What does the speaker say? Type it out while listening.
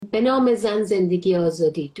به نام زن زندگی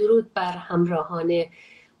آزادی. درود بر همراهان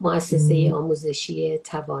مؤسسه آموزشی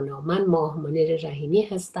توانا. من ماه منیر رحیمی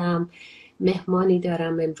هستم. مهمانی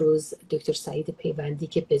دارم امروز، دکتر سعید پیوندی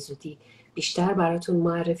که به زودی بیشتر براتون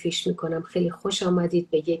معرفیش میکنم. خیلی خوش آمدید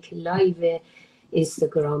به یک لایو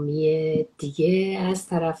اینستاگرامی دیگه از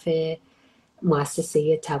طرف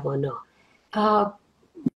مؤسسه توانا.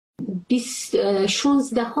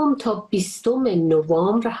 16 تا 20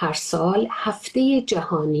 نوامبر هر سال هفته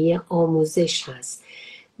جهانی آموزش هست.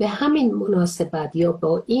 به همین مناسبت یا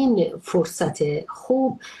با این فرصت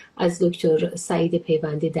خوب از دکتر سعید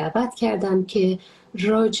پیوندی دعوت کردم که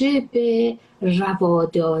راجع به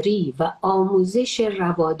رواداری و آموزش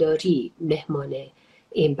رواداری مهمان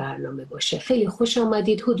این برنامه باشه. خیلی خوش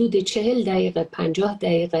آمدید. حدود 40 دقیقه 50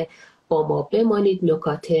 دقیقه با ما بمانید.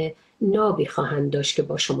 نکات نابی خواهند داشت که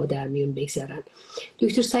با شما در میون بگذارن.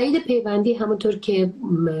 دکتر سعید پیوندی همونطور که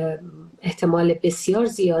احتمال بسیار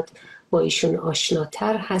زیاد با ایشون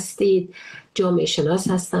آشناتر هستید، جامعه شناس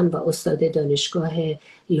هستند و استاد دانشگاه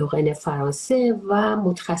لوغن فرانسه و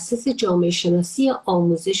متخصص جامعه شناسی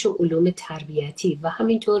آموزش و علوم تربیتی و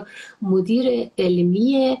همینطور مدیر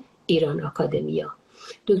علمی ایران آکادمیا.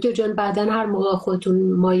 دکتر جان بعداً هر موقع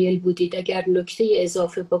خودتون مایل بودید اگر نکته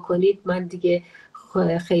اضافه بکنید، من دیگه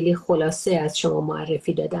خیلی خلاصه از شما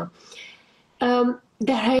معرفی دادم.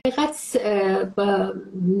 در حقیقت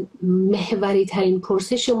محوری ترین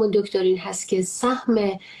پرسشمون دکتر این هست که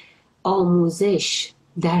سهم آموزش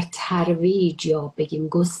در ترویج یا بگیم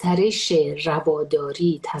گسترش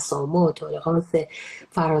رواداری، تسامح، تولرانس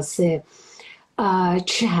فرانسه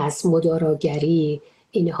چه هست؟ مداراگری،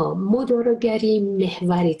 اینها. مداراگری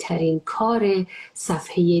محوری ترین کار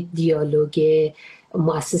صفحه دیالوگ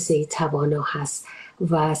مؤسسه توانا هست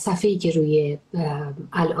و صفحه‌ای که روی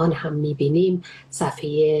الان هم می‌بینیم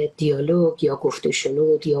صفحه دیالوگ یا گفت و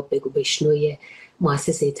شنود یا بگو بشنوی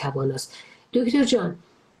مؤسسه تواناست. دکتر جان،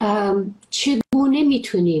 چگونه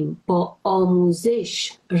میتونیم با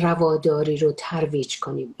آموزش رواداری رو ترویج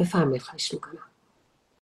کنیم؟ بفرمایید، خواهش میکنم.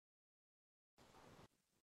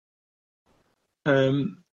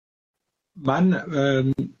 من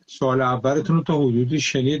سوال اولتون رو تا حدودی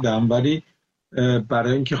شنیدم، ولی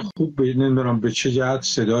برای اینکه خوب نمیدونم به چه جهت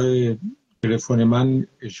صدای تلفن من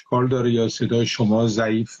اشکال داره یا صدای شما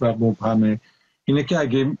ضعیف و مبهمه، اینه که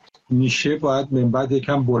اگه میشه باید من بعد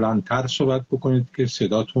یکم بلندتر صحبت بکنید که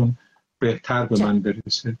صداتون بهتر به من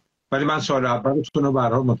برسه. ولی من سوال اولتون رو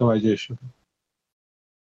برای متوجه شدم.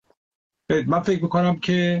 من فکر میکنم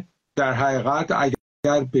که در حقیقت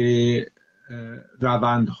اگر به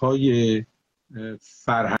روندهای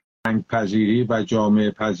فرهنگ پذیری و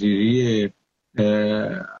جامعه پذیری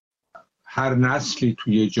هر نسلی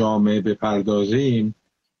توی جامعه بپردازیم،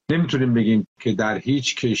 نمیتونیم بگیم که در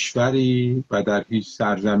هیچ کشوری و در هیچ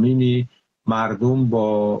سرزمینی مردم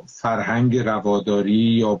با فرهنگ رواداری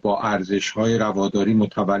یا با ارزش‌های رواداری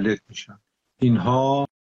متولد میشن. اینها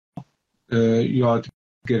یاد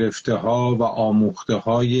گرفته ها و آموخته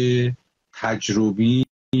های تجربی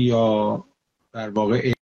یا در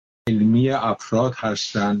واقع علمی افراد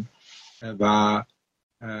هستند و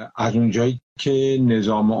از اونجایی که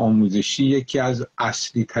نظام آموزشی یکی از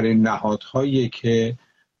اصلی ترین نهادهایی که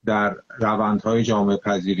در روندهای جامعه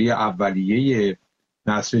پذیری اولیه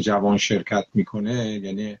نسل جوان شرکت میکنه،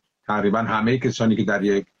 یعنی تقریبا همه کسانی که در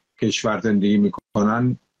یک کشور زندگی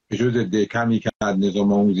میکنن به جز عده کمی که از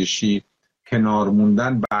نظام آموزشی کنار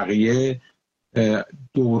موندن، بقیه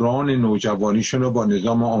دوران نوجوانیشون رو با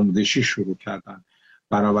نظام آموزشی شروع کردن.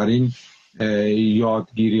 بنابراین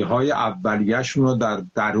یادگیری های اولیه‌شون رو در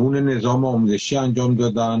درون نظام آموزشی انجام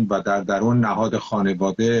دادن و در درون نهاد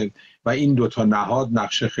خانواده و این دوتا نهاد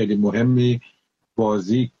نقش خیلی مهمی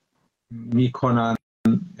بازی میکنن،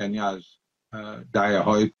 یعنی از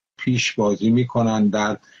دهه‌های پیش بازی میکنن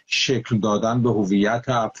در شکل دادن به هویت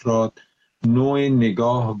افراد، نوع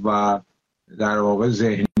نگاه و در واقع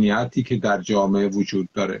ذهنیتی که در جامعه وجود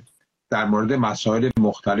داره در مورد مسائل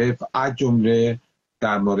مختلف، از جمله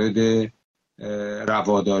در مورد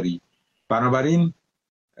رواداری. بنابراین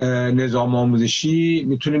نظام آموزشی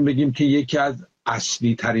میتونیم بگیم که یکی از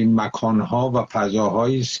اصلی ترین مکانها و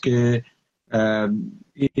فضاهایی است که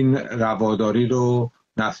این رواداری رو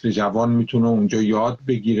نسل جوان میتونه اونجا یاد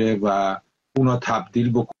بگیره و اونا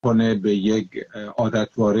تبدیل بکنه به یک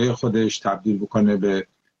عادتواره خودش، تبدیل بکنه به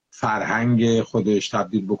فرهنگ خودش،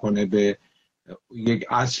 تبدیل بکنه به یک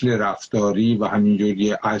اصل رفتاری و همینجور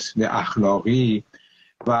یک اصل اخلاقی.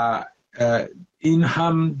 و این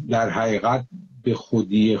هم در حقیقت به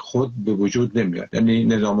خودی خود به وجود نمیاد. یعنی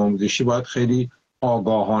نظام آموزشی باید خیلی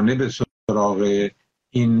آگاهانه به سراغ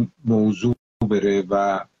این موضوع بره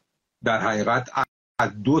و در حقیقت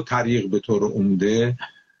از دو طریق به طور عمده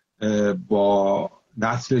با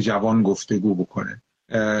نسل جوان گفتگو بکنه.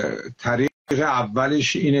 طریق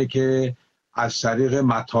اولش اینه که از طریق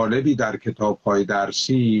مطالبی در کتاب‌های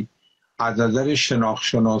درسی از نظر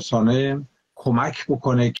شناخت-شناسانه کمک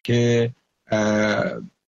بکنه که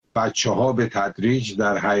بچه‌ها به تدریج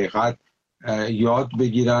در حقیقت یاد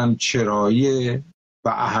بگیرن چرایی و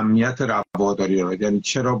اهمیت رواداری را، یعنی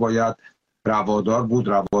چرا باید روادار بود،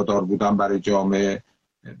 روادار بودن برای جامعه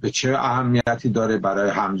به چه اهمیتی داره، برای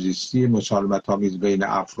همزیستی مسالمت‌آمیز بین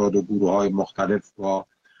افراد و گروه‌های مختلف با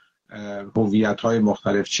هویت‌های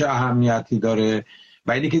مختلف چه اهمیتی داره،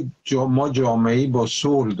 و اینی که ما جامعه‌ای با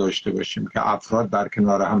صلح داشته باشیم که افراد در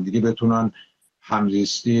کنار همدیگه بتونن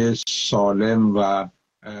همزیستی سالم و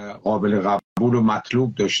قابل قبول و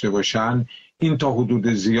مطلوب داشته باشن. این تا حدود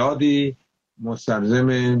زیادی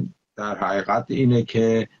مستلزم در حقیقت اینه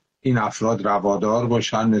که این افراد روادار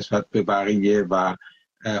باشن نسبت به بقیه و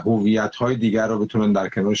هویت‌های دیگر رو بتونن در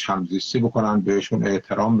کنارش همزیستی بکنن، بهشون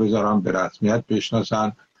احترام بذارن، به رسمیت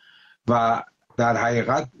بشناسن و در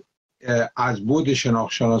حقیقت از بعد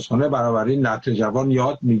شناخت-شناسانه بنابراین نسل جوان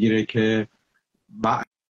یاد میگیره که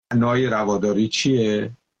معنای رواداری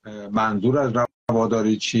چیه، منظور از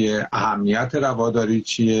رواداری چیه، اهمیت رواداری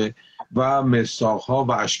چیه و مصداق‌ها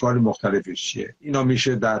و اشکال مختلفش چیه. اینا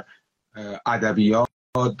میشه در ادبیات،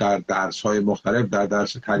 در درس‌های مختلف، در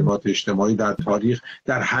درس تعلیمات اجتماعی، در تاریخ،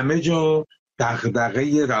 در همه جا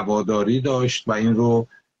دغدغه رواداری داشت و این رو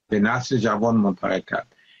به نسل جوان منتقل کرد.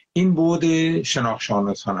 این بعد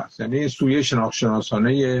شناخت-شناسانه است، یعنی سویه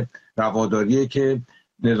شناخت-شناسانه رواداریه که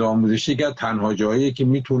نظام آموزشی که تنها جاییه که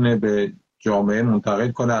میتونه به جامعه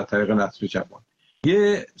منتقل کنه از طریق نسل جوان.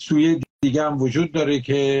 یه سویه دیگه هم وجود داره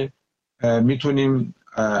که میتونیم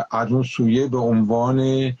از اون سویه به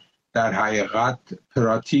عنوان در حقیقت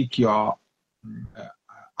پراتیک یا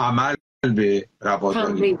عمل به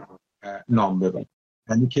رواداری نام ببریم،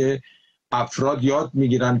 یعنی که افراد یاد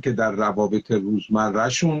میگیرن که در روابط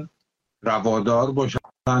روزمرهشون روادار باشن،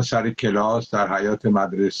 سر کلاس، در حیات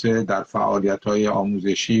مدرسه، در فعالیت‌های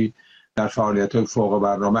آموزشی، در فعالیت‌های فوق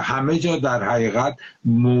برنامه، همه جا در حقیقت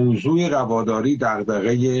موضوع رواداری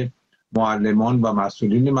دغدغه معلمان و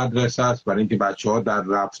مسئولین مدرسه است، برای اینکه بچه‌ها در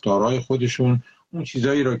رفتارهای خودشون اون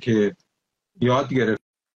چیزایی رو که یاد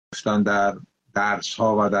گرفتن در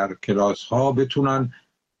درس‌ها و در کلاس‌ها بتونن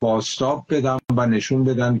بازتاب بدن و نشون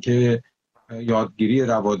بدن که یادگیری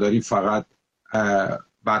رواداری فقط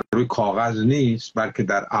بر روی کاغذ نیست، بلکه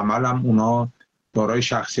در عمل هم اونا دارای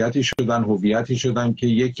شخصیتی شدن، هویتی شدن که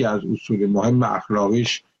یکی از اصول مهم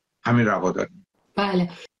اخلاقیش همین رواداری. بله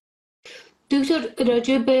دکتر،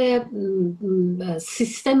 راجع به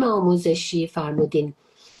سیستم آموزشی فرمودین.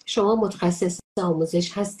 شما متخصص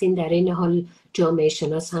آموزش هستین، در این حال جامعه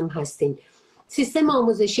شناس هم هستین. سیستم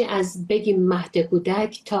آموزشی از بگیم مهد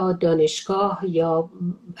کودک تا دانشگاه یا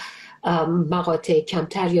مقاطع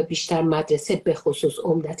کمتر یا بیشتر مدرسه به خصوص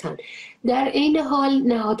عمدتاً، در این حال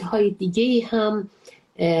نهادهای دیگه هم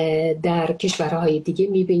در کشورهای دیگه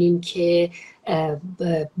میبینیم که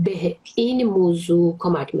به این موضوع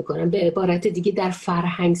کمک میکنن. به عبارت دیگه در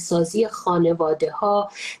فرهنگسازی خانواده ها،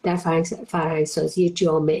 در فرهنگسازی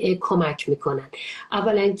جامعه کمک میکنن.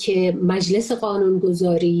 اولا که مجلس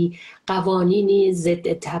قانونگذاری قوانینی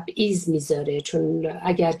ضد تبعیض میذاره، چون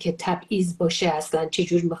اگر که تبعیض باشه اصلا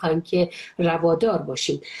چجور میخوایم که روادار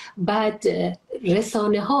باشیم. بعد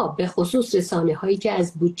رسانه ها، به خصوص رسانه هایی که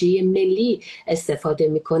از بودجه ملی استفاده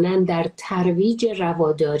میکنن، در ترویج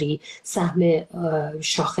رواداری سهم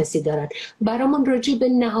شاخصی دارن. برامون راجع به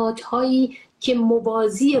نهادهایی که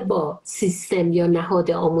موازی با سیستم یا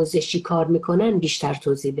نهاد آموزشی کار میکنن بیشتر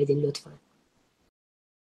توضیح بدین لطفا.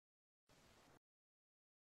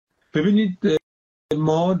 ببینید،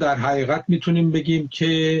 ما در حقیقت میتونیم بگیم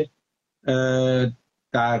که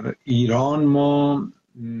در ایران ما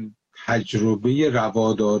تجربه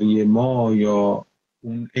رواداری ما یا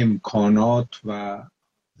اون امکانات و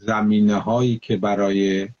زمینه هایی که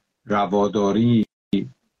برای رواداری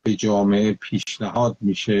به جامعه پیشنهاد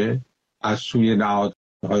میشه از سوی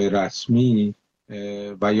نهادهای رسمی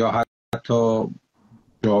و یا حتی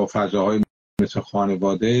جا فضاهای مثل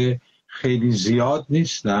خانواده خیلی زیاد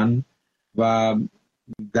نیستن و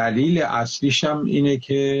دلیل اصلیش هم اینه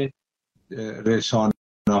که رسانه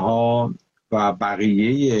ها و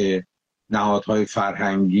بقیه نهادهای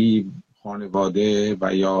فرهنگی، خانواده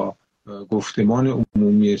و یا گفتمان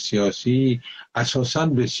عمومی سیاسی اساساً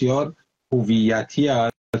بسیار هویتی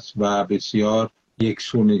است و بسیار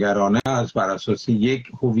یکسونگرانه است، بر اساس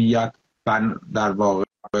یک هویت در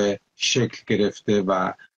واقع شکل گرفته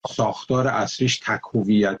و ساختار اصلیش تک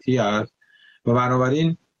هویتی است و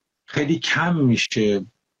بنابراین خیلی کم میشه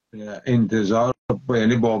انتظار،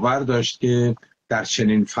 یعنی باور داشت که در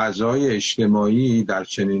چنین فضای اجتماعی، در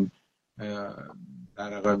چنین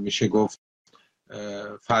در واقع میشه گفت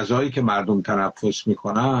فضایی که مردم تنفس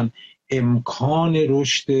میکنن، امکان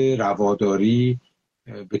رشد رواداری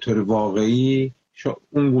به طور واقعی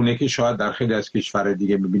اون گونه که شاید در خیلی از کشور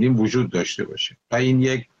دیگه میبینیم وجود داشته باشه و این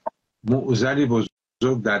یک معضلی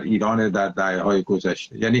بزرگ در ایران در دهه‌های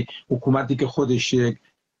گذشته. یعنی حکومتی که خودش یک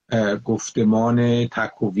گفتمان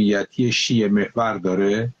تک‌هویتی شیعه محور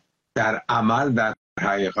داره، در عمل در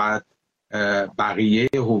حقیقت بقیه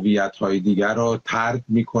هویت‌های دیگر را طرد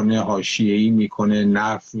میکنه، حاشیه‌ای میکنه،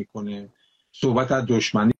 نفی میکنه، صحبت از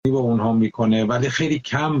دشمنی با اونها میکنه، ولی خیلی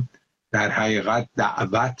کم در حقیقت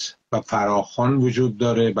دعوت و فراخوان وجود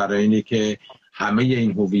داره برای اینه که همه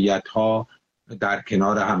این هویت‌ها در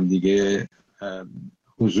کنار همدیگه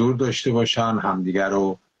حضور داشته باشن، همدیگه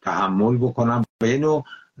رو تحمل بکنن و اینو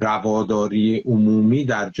رواداری عمومی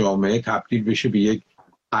در جامعه تبدیل بشه به یک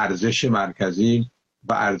ارزش مرکزی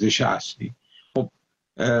و ارزش اصلی. خب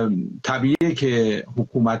طبیعیه که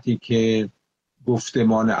حکومتی که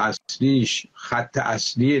گفتمان اصلیش، خط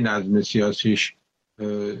اصلی نظم سیاسیش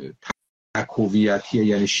تک‌هویتیه،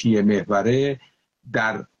 یعنی شیعه محوره،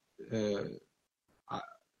 در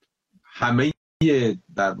همه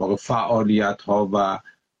در واقع فعالیت ها و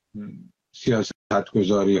سیاست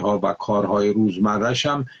گذاری ها و کارهای روزمره‌ش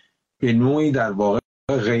هم به نوعی در واقع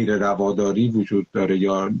غیر رواداری وجود داره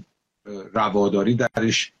یا رواداری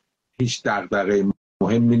درش هیچ دغدغه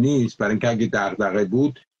مهمی نیست، برای اینکه اگه دغدغه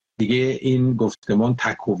بود دیگه این گفتمان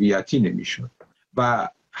تک‌هویتی نمیشد. و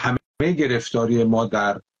همه گرفتاری ما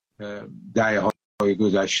در دهه‌های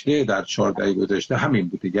گذشته، در 4 دهه گذشته همین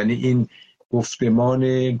بوده، یعنی این گفتمان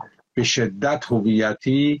به شدت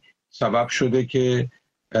هویتی سبب شده که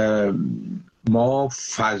ما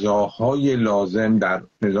فضاهای لازم در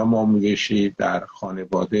نظام آموزشی، در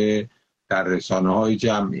خانواده، در رسانه‌های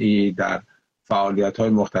جمعی، در فعالیت‌های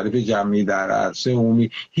مختلف جمعی، در عرصه عمومی،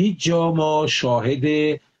 هیچ جا ما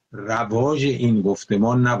شاهد رواج این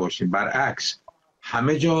گفتمان نباشیم. برعکس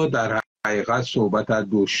همه جا در حقیقت صحبت از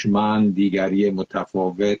دشمن، دیگری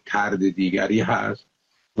متفاوت، طرد دیگری هست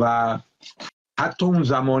و حتی اون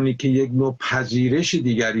زمانی که یک نوع پذیرش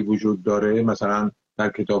دیگری وجود داره، مثلا در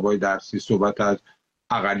کتاب‌های درسی صحبت از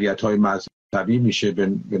اقلیت‌های مذهبی میشه،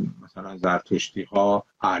 به مثلا زرتشتی‌ها،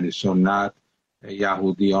 اهل سنت،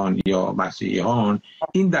 یهودیان یا مسیحیان،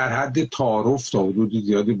 این در حد تعارف تا حدود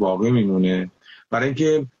زیادی باقی میمونه، برای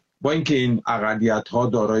اینکه با اینکه این اقلیت‌ها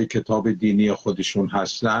دارای کتاب دینی خودشون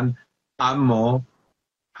هستن، اما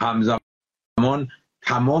همزمان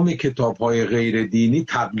تمام کتاب‌های غیر دینی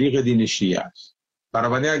تبلیغ دین شیعه است.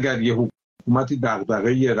 بنابراین اگر یه حکومتی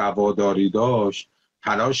دغدغه رواداری داشت،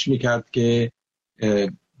 تلاش میکرد که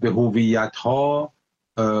به هویت‌ها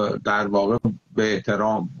در واقع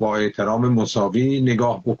با احترام مساوی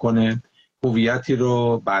نگاه بکنه، هویتی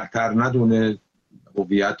رو برتر ندونه،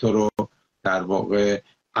 هویت رو در واقع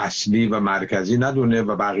اصلی و مرکزی ندونه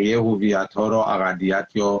و بقیه هویت‌ها رو اقلیت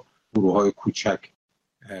یا گروه‌های کوچک،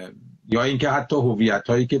 یا اینکه حتی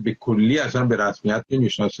هویت‌هایی که به کلی اصلا به رسمیت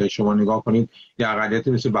نمیشناسه. شما نگاه کنید یه اقلیت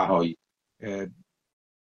مثل بهایی،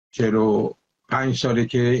 45 ساله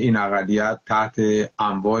که این اقلیت تحت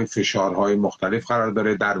انواع فشارهای مختلف قرار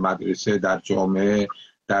داره، در مدرسه، در جامعه،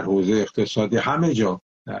 در حوزه اقتصادی، همه جا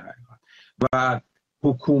در حقیقت. و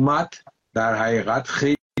حکومت در حقیقت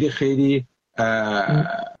خیلی خیلی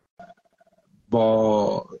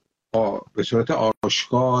به صورت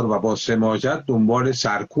آشکار و با سماجت دنبال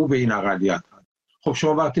سرکوب این اقلیت هست. خب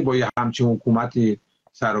شما وقتی با یه همچین حکومتی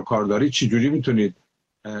سر و کار دارید، چجوری میتونید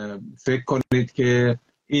فکر کنید که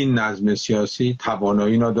این نظم سیاسی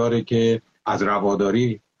توانایی نداره که از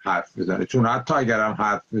رواداری حرف بزنه؟ چون حتی اگر هم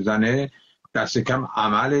حرف بزنه، دست کم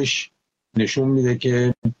عملش نشون میده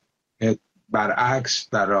که برعکس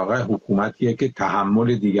در واقع حکومتیه که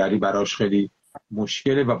تحمل دیگری براش خیلی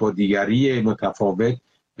مشکله و با دیگری متفاوت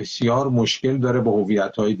بسیار مشکل داره، با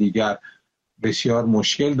هویت‌های دیگر بسیار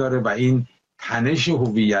مشکل داره و این تنش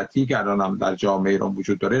هویتی که الان هم در جامعه ایران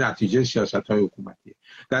وجود داره نتیجه سیاست‌های حکومتیه.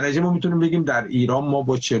 در نتیجه ما میتونیم بگیم در ایران ما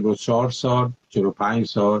با 44 سال 45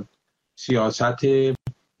 سال سیاست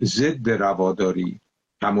ضد رواداری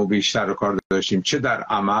کم و بیشتر کار داشتیم، چه در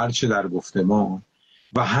عمل چه در گفتمان،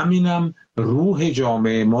 و همینم روح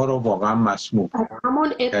جامعه ما رو واقعا مسموم.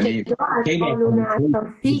 همون ابتدا از قانون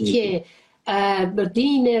اساسی که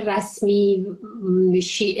دین رسمی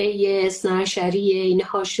شیعه اثناعشری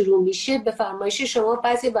اینها شروع میشه، به فرمایش شما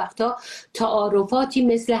بعضی وقتا تعارفاتی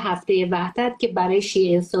مثل هفته وحدت که برای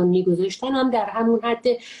شیعه سنی گذاشتن هم در همون حد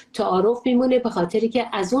تعارف میمونه، به خاطری که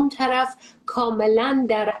از اون طرف کاملا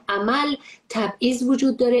در عمل تبعیض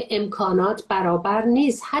وجود داره، امکانات برابر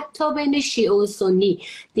نیست. حتی بین شیعه و سنی،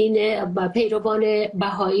 دین پیروان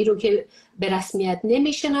بهایی رو که به رسمیت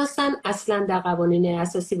نمیشناسن، اصلا در قوانین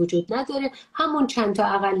اساسی وجود نداره. همون چند تا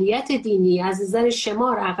اقلیت دینی از نظر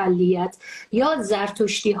شمار اقلیت یا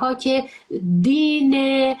زرتشتی ها که دین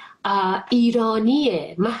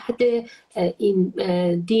ایرانی مهد این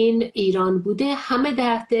دین ایران بوده، همه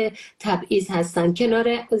تحت تبعیض هستن. کنار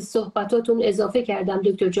صحبتاتون اضافه کردم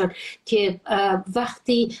دکتر جان که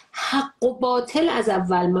وقتی حق و باطل از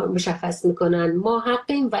اول مشخص میکنن، ما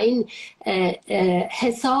حقیم و این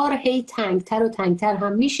حصار هی تنگتر و تنگتر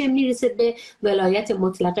هم میشه، میرسه به ولایت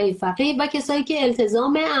مطلقه فقیه و کسایی که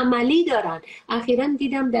التزام عملی دارن. اخیراً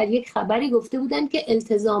دیدم در یک خبری گفته بودن که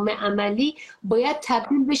التزام عملی باید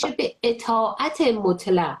تبدیل بشه به اطاعت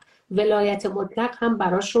مطلق، ولایت مطلق هم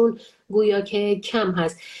براشون گویا که کم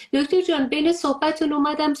هست. دکتر جان بین صحبتون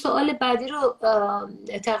اومدم سوال بعدی رو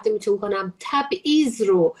تقدیمتون کنم، تبعیض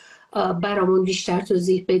رو برامون بیشتر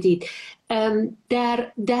توضیح بدید.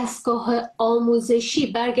 در دستگاه آموزشی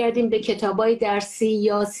برگردیم به کتابای درسی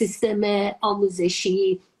یا سیستم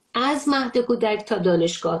آموزشی از مهد کودک تا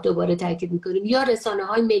دانشگاه، دوباره تاکید میکنیم، یا رسانه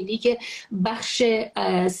های ملی که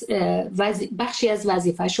بخشی از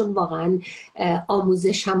وظیفهشون واقعا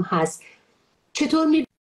آموزش هم هست، چطور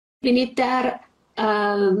میبینید در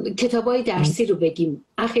کتابای درسی رو بگیم؟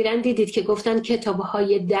 اخیراً دیدید که گفتن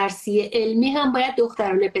کتابهای درسی علمی هم باید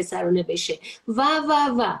دخترانه پسرانه بشه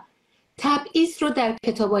و تبعیض رو در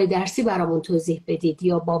کتابای درسی برامون توضیح بدید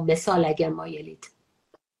یا با مثال اگر مایلید.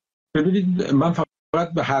 ببینید، من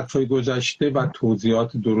فقط به حرفای گذشته و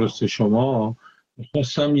توضیحات درست شما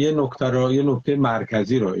می‌خواستم یه نکته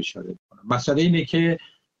مرکزی را اشاره کنم. مسئله اینه که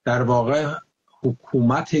در واقع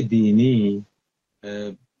حکومت دینی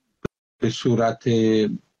به صورت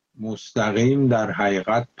مستقیم در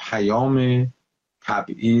حقیقت پیام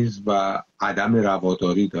تبعیض و عدم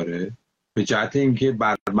رواداری داره، به جهت اینکه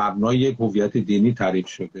بر مبنای یک هویت دینی تعریف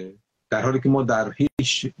شده، در حالی که ما در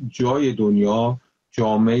هیچ جای دنیا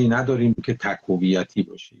جامعه‌ای نداریم که تک هویتی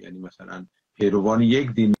باشه، یعنی مثلا پیروان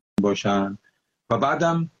یک دین باشن و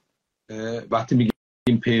بعدم وقتی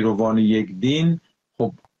میگیم پیروان یک دین،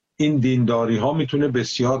 خب این دینداری ها میتونه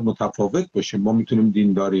بسیار متفاوت باشه. ما میتونیم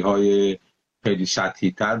دینداری های خیلی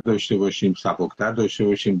سطحی تر داشته باشیم، سبکتر داشته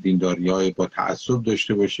باشیم، دینداری های با تعصب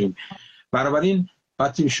داشته باشیم. بنابراین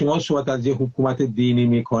وقتی شما صحبت از یه حکومت دینی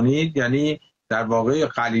میکنید، یعنی در واقع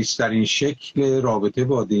غلیظ‌ترین شکل رابطه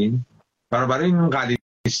با دین. بنابراین این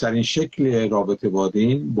غلیظ‌ترین شکل رابطه با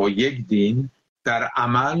دین با یک دین در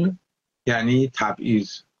عمل یعنی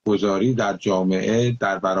تبعیض گذاری در جامعه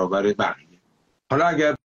در برابر بقیه. حالا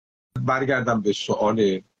اگر برگردم به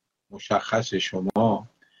سوال مشخص شما،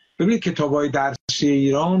 ببینید کتاب‌های درسی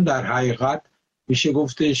ایران در حقیقت میشه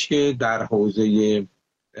گفتش که در حوزه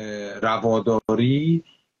رواداری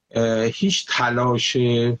هیچ تلاش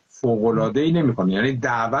فوق‌العاده‌ای نمی‌کنه، یعنی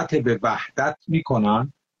دعوت به وحدت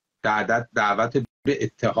میکنن، دعوت به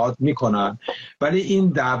اتحاد میکنن، ولی این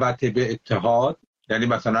دعوت به اتحاد یعنی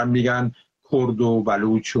مثلا میگن کرد و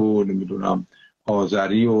بلوچ و نمیدونم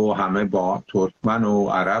آذری و همه با ترکمن و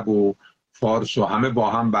عرب و فارس و همه با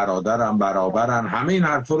هم برابرن، همه این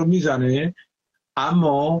حرفا رو میزنه،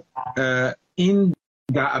 اما این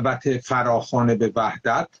دعوت فراخوان به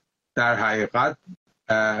وحدت در حقیقت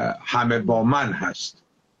همه با من هست،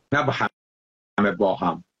 نه با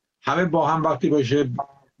همه با هم وقتی باشه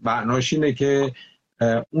معناش اینه که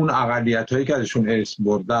اون اقلیت هایی که ازشون اسم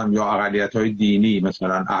بردم یا اقلیت های دینی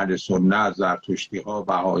مثلا اهل سنت، زرتشتی ها،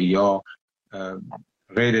 بهایی ها،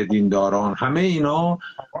 غیر دینداران، همه اینا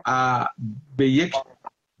به یک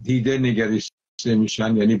دیده نگریسته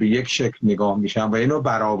میشن، یعنی به یک شکل نگاه میشن و اینو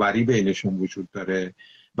برابری بینشون وجود داره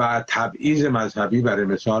و تبعیض مذهبی برای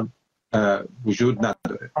مثال وجود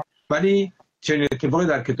نداره. ولی چنین اتفاقی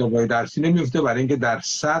در کتاب‌های درسی نمیفته، برای اینکه در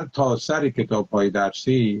سر تا سر کتاب‌های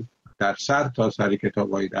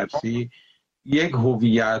درسی یک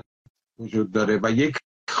هویت وجود داره و یک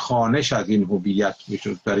خوانش از این هویت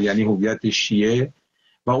وجود داره، یعنی هویت شیعه،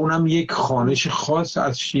 و اونم یک خوانش خاص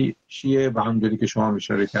از شیعه و همونجوری که شما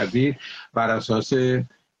اشاره کردید بر اساس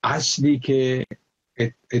اصلی که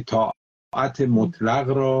اطاعت مطلق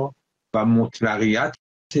را و مطلقیت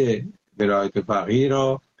ولایت فقیه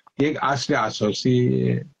را یک اصل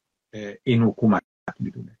اساسی این حکومت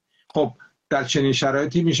میدونه. خب در چنین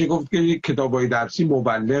شرایطی میشه گفت که کتاب‌های درسی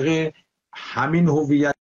مبلغ همین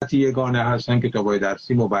هویت یگانه هستن، کتاب‌های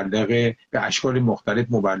درسی مبلغ به اشکال مختلف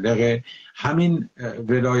مبلغ همین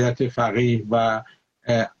ولایت فقیه و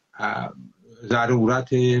ضرورت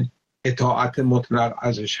اطاعت مطلق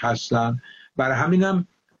ازش هستن. برای همینم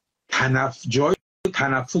جای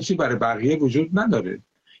تنفسی برای بقیه وجود نداره.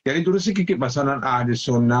 یعنی درسته که مثلا اهل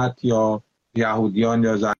سنت یا یهودیان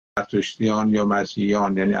یا زرتشتیان یا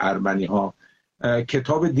مسیحیان یعنی ارمنی ها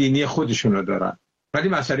کتاب دینی خودشون رو دارن، ولی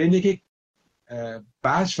مسئله اینه که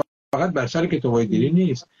بحث فقط بر سر کتاب‌های دینی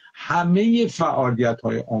نیست. همه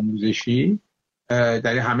فعالیت‌های آموزشی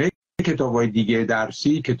در همه کتاب‌های دیگه،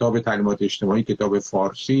 درسی، کتاب تعلیمات اجتماعی، کتاب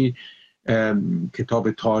فارسی،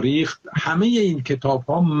 کتاب تاریخ، همه این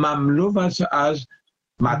کتاب‌ها مملو از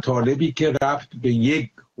مطالبی که ربط به یک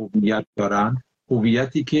هویت دارن،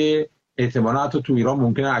 هویتی که احتمالاً حتی تو ایران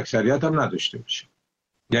ممکنه اکثریت هم نداشته باشه.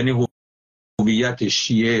 یعنی هویت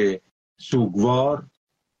شیعه سوگوار،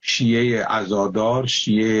 شیعه عزادار،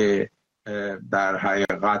 شیعه در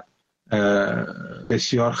حقیقت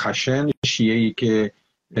بسیار خشن، شیعه‌ای که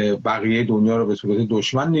بقیه دنیا رو به صورت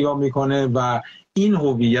دشمن نگاه میکنه و این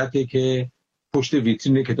هویتی که پشت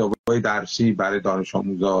ویترین کتاب‌های درسی برای دانش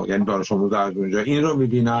آموزا، یعنی دانش آموزا از اونجا این رو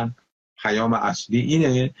میبینن، پیام اصلی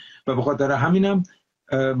اینه. و به خاطر همینم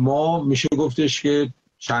ما میشه گفتش که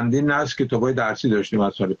چندین نسل کتاب‌های درسی داشتیم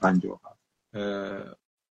از سال 57.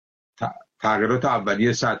 تغییرات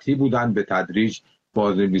اولیه سطحی بودن، به تدریج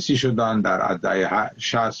بازنویسی شدن. در دهه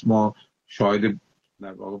 60 ما شاهد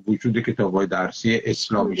در واقع وجود کتاب‌های درسی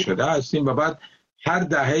اسلامی شده هستیم و بعد هر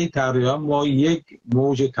دهه تقریبا ما یک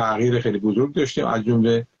موج تغییر خیلی بزرگ داشتیم، از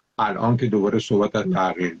جمله الان که دوباره صحبت از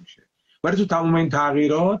تغییر میشه. ولی تو تمام این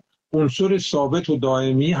تغییرات عنصر ثابت و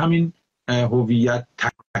دائمی همین هویت،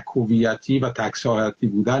 تک هویتی و تک ساحتی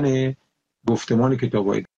بودن گفتمان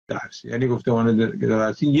کتاب‌های درسی. یعنی گفتمان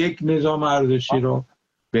درسی یک نظام ارزشی رو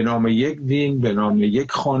به نام یک دین، به نام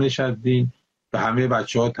یک خوانش از دین به همه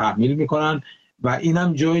بچه‌ها تحمیل میکنن و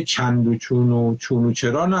اینم جای چند و چون و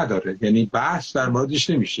چرا نداره. یعنی بحث در موردش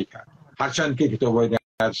نمیشه کرد، هرچند که کتاب‌های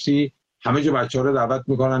درسی همه جا بچه‌ها رو دعوت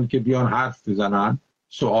میکنن که بیان حرف بزنن،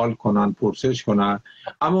 سوال کنن، پرسش کنن،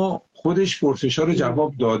 اما خودش پرسش‌ها رو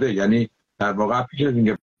جواب داده. یعنی در واقع پیش از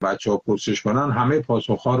اینکه بچه‌ها پرسش کنن همه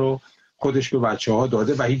پاسخ‌ها رو خودش به بچه‌ها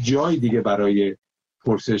داده و هیچ جای دیگه برای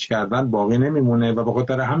پرسش کردن باقی نمیمونه. و به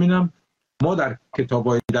خاطر همینم ما در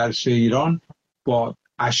کتاب‌های درسی ایران با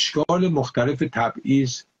اشکال مختلف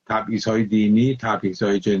تبعیض‌های دینی،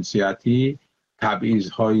 تبعیض‌های جنسیتی،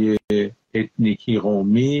 تبعیض‌های اتنیکی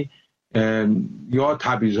قومی یا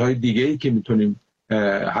تبعیض‌های دیگه‌ای که میتونیم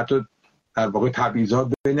حتی در واقع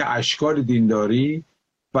تبعیضات بین اشکال دینداری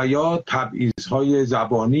و یا تبعیض‌های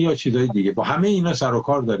زبانی یا چیزهای دیگه، با همه اینا سر و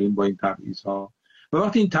کار داریم با این تبعیض‌ها. و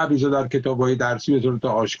وقتی این تبعیض‌ها در کتاب‌های درسی به صورت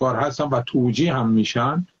آشکار هستن و توجیه هم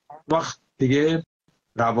میشن، وقت دیگه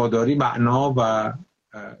رواداری معنا و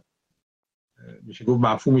میشه گفت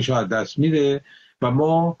مفهومش رو از دست میده و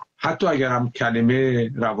ما حتی اگر هم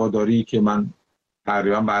کلمه رواداری که من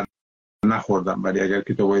تقریبا نخوردم، ولی اگر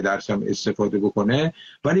کتاب‌های درسی هم استفاده بکنه،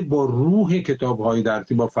 ولی با روح کتاب‌های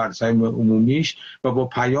درسی، با فلسفه عمومیش و با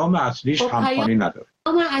پیام اصلیش همخوانی نداره.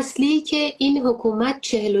 پیام اصلی که این حکومت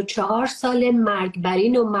 44 سال مرگ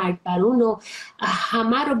برین و مرگ برون و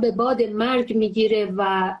همه رو به باد مرگ میگیره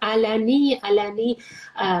و علنی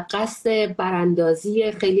قصد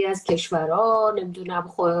براندازی خیلی از کشورها،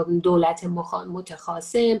 نمیدونم دولت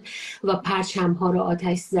متخاصم و پرچم‌ها رو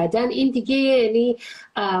آتش زدن، این دیگه یعنی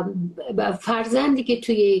فرزندی که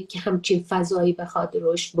توی همچین فضایی بخواد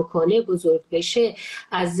رشد بکنه، بزرگ بشه،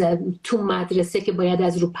 از تو مدرسه که باید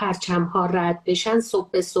از رو پرچم‌ها رد بشن، صبح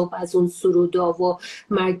به صبح از اون سرودا و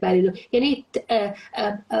مرگ برین، یعنی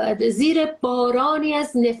زیر بارانی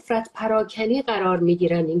از نفرت پراکنی قرار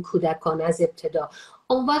میگیرن این کودکان از ابتدا.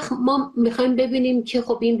 اون وقت ما میخوایم ببینیم که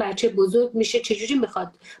خب این بچه بزرگ میشه چجوری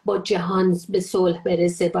میخواد با جهان به صلح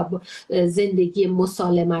برسه و زندگی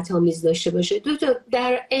مسالمت آمیز داشته باشه.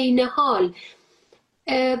 در عین حال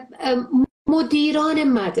مدیران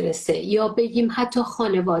مدرسه یا بگیم حتی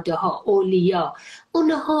خانواده ها، اولیا،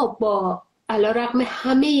 اونها با علیرغم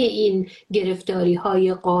همه این گرفتاری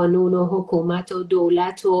های قانون و حکومت و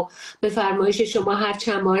دولت و به فرمایش شما هر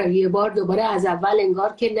چند ماه یه بار دوباره از اول،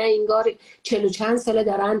 انگار که نه، انگار 40 و چند ساله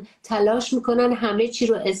دارن تلاش میکنن همه چی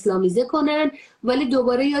رو اسلامیزه کنن، ولی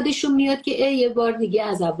دوباره یادشون میاد که یه بار دیگه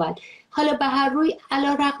از اول. حالا به هر روی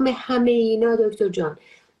علیرغم همه اینا دکتر جان،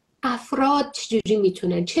 افراد چجوری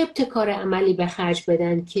میتونن، چه ابتکار عملی به خرج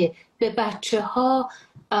بدن که به بچه ها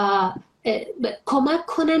کمک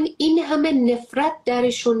کنن این همه نفرت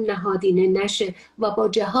درشون نهادینه نشه و با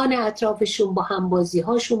جهان اطرافشون، با همبازی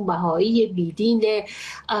هاشون، بهایی، بیدین،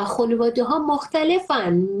 خانواده ها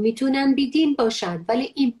مختلفن، میتونن بیدین باشن،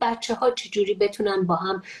 ولی این بچه ها چجوری بتونن با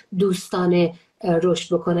هم دوستانه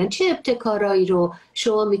رشد بکنن؟ چه ابتکارایی رو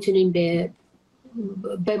شما میتونین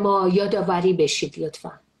به ما یادآوری بشید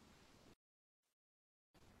لطفا؟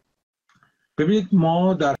 ببینید،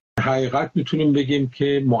 ما در حقیقت میتونیم بگیم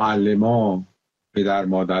که معلمان، پدر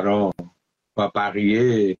مادرها و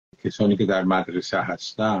بقیه کسانی که در مدرسه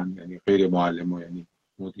هستن، یعنی غیر معلمان، یعنی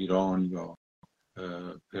مدیران یا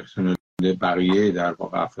پرسنل بقیه، در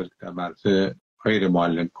واقع افرادی که در مدرسه غیر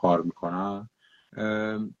معلم کار میکنن،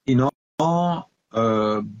 اینا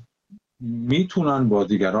میتونن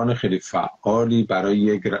بازیگران خیلی فعالی برای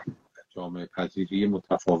یک جامعه پذیری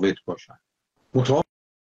متفاوت باشن.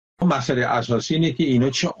 مسئله اساسی اینه که اینا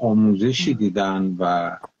چه آموزشی دیدن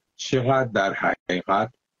و چقدر در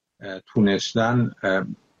حقیقت تونستن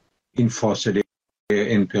این فاصله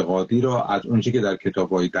انتقادی را از اونچه که در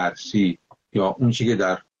کتاب‌های درسی یا اونچه که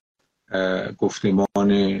در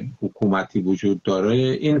گفتمان حکومتی وجود داره،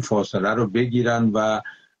 این فاصله رو بگیرن و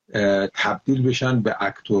تبدیل بشن به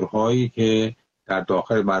اکتورهایی که در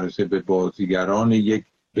داخل مدرسه به بازیگران یک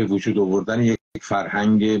به وجود آوردن یک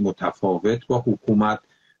فرهنگ متفاوت با حکومت،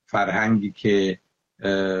 فرهنگی که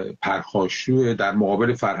پرخاشجو در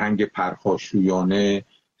مقابل فرهنگ پرخاشجویانه،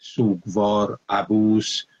 سوگوار،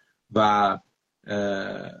 عبوس و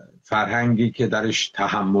فرهنگی که درش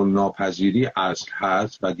تحمل ناپذیری اصل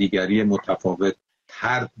هست و دیگری متفاوت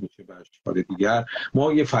طرد میشه به اشکال دیگر،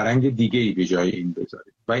 ما یه فرهنگ دیگه ای به جای این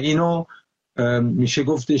بذاریم و اینو میشه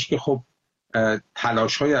گفتش که خب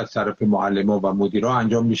تلاش های از طرف معلمان و مدیران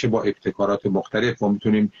انجام میشه با ابتکارات مختلف. ما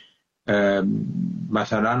میتونیم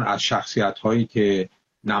مثلا از شخصیت هایی که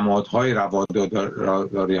نمادهای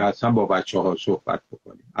رواداری هستن با بچه ها صحبت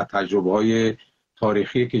بکنیم، از تجربه های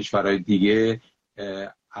تاریخی کشورهای دیگه،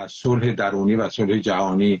 از صلح درونی و صلح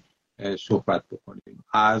جهانی صحبت بکنیم،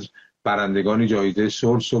 از برندگان جایزه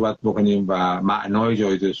صلح صحبت بکنیم و معنای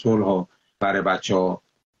جایزه صلح ها برای بچه ها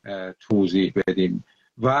توضیح بدیم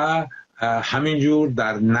و همینجور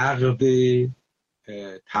در نقد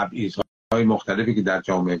تبعیض‌های مختلفی که در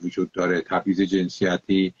جامعه وجود داره، تبعیض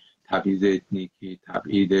جنسیتی، تبعیض اتنیکی،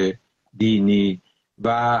 تبعیض دینی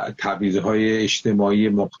و تبعیض‌های اجتماعی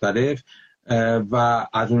مختلف، و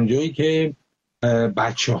از اونجایی که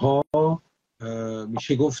بچه‌ها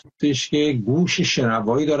میشه گفتش که گوش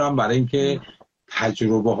شنوایی دارن برای اینکه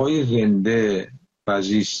تجربه‌های زنده و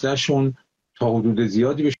زیستشون تا حدود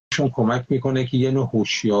زیادی بهشون کمک میکنه که یه نوع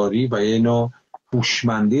هوشیاری و یه نوع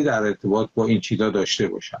هوشمندی در ارتباط با این چیزا داشته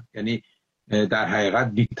باشن، یعنی در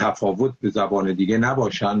حقیقت بی تفاوت به زبان دیگه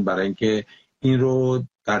نباشن، برای اینکه این رو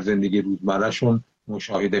در زندگی روزمرهشون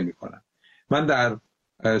مشاهده میکنن. من در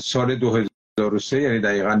سال 2003 یعنی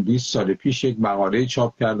دقیقاً 20 سال پیش یک مقاله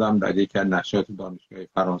چاپ کردم در یک از نشریات دانشگاه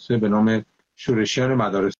فرانسه به نام شورشیان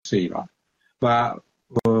مدارس ایران و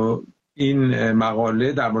این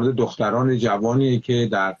مقاله در مورد دختران جوانیه که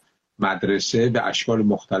در مدرسه به اشکال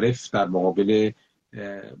مختلف در مقابل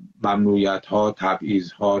ممنوعیت‌ها،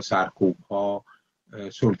 تبعیض‌ها، سرکوب‌ها،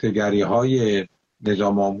 سلطه‌گری‌های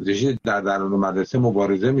نظام آموزشی در درون مدرسه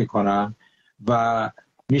مبارزه میکنن و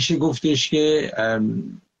میشه گفتش که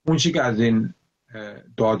اون چی که از این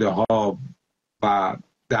داده ها و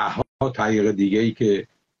ده ها تحقیق دیگه‌ای که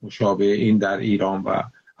مشابه این در ایران و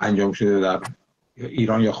انجام شده، در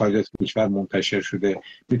ایران یا خارج از کشور منتشر شده،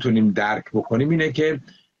 میتونیم درک بکنیم، اینه که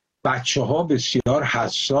بچه ها بسیار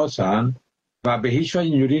حساسن و به هیچ وجه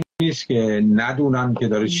اینجوری نیست که ندونن که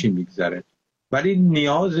داره چی میگذره، ولی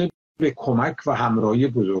نیاز به کمک و همراهی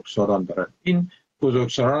بزرگسالان دارن. این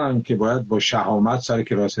بزرگسالان هم که باید با شهامت سر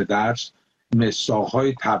کلاس درس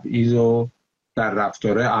مصداق‌های تبعیض رو در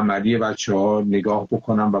رفتار عملی بچه‌ها نگاه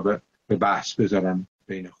بکنن و به بحث بذارن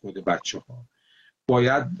بین خود بچه‌ها.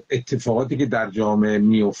 باید اتفاقاتی که در جامعه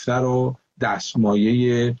میفته رو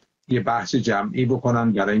دستمایه یه بحث جمعی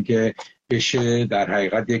بکنن برای اینکه بشه در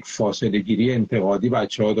حقیقت یک فاصله گیری انتقادی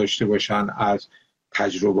بچه‌ها داشته باشن از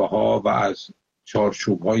تجربه ها و از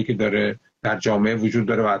چارچوب هایی که داره در جامعه وجود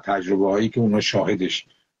داره و تجربه هایی که اونا شاهدش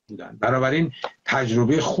بودن. بنابراین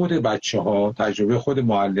تجربه خود بچه ها، تجربه خود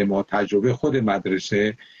معلم ها، تجربه خود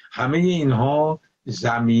مدرسه، همه اینها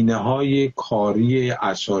زمینه های کاری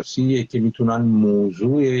اساسیه که میتونن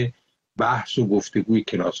موضوع بحث و گفتگوی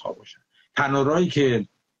کلاس ها باشن. تنها راهی که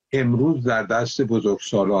امروز در دست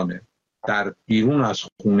بزرگسالانه در بیرون از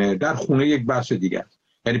خونه، در خونه یک بحث دیگه است،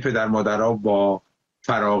 یعنی پدر مادرها با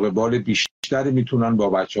فراغ بال بیشتری میتونن با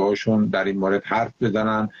بچه هاشون در این مورد حرف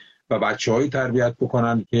بزنن و بچه هایی تربیت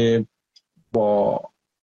بکنن که با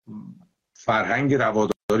فرهنگ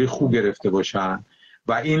رواداری خوب گرفته باشن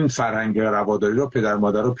و این فرهنگ رواداری رو پدر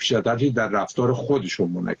مادر رو پیش از هر چیز در رفتار خودشون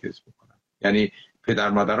منعکس بکنن. یعنی پدر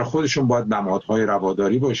مادر خودشون باید نمادهای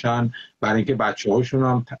رواداری باشن برای اینکه بچه هاشون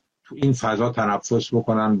هم تو این فضا تنفس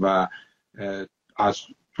بکنن و از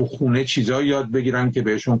تو خونه چیزایی یاد بگیرن که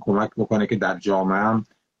بهشون کمک بکنه که در جامعه هم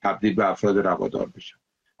تبدیل به افراد روادار بشن.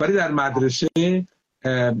 ولی در مدرسه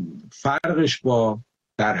فرقش با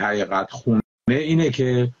در حقیقت خونه اینه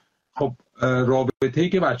که خب رابطه‌ای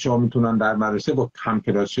که بچه‌ها میتونن در مدرسه با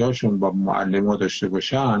همکلاسی‌هاشون با معلم‌ها داشته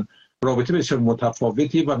باشن رابطه بسیار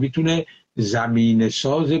متفاوتی و میتونه زمینه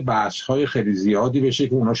ساز بحث‌های خیلی زیادی بشه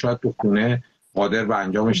که اونا شاید تو خونه قادر به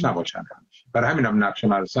انجامش نباشن. برای همین هم نقش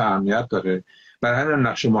مدرسه اهمیت داره، برای همین هم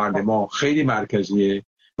نقش معلم‌ها خیلی مرکزیه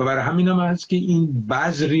و برای همین هم هست که این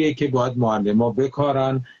بذریه که باید معلم‌ها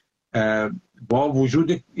بکارن. با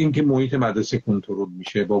وجود اینکه محیط مدرسه کنترل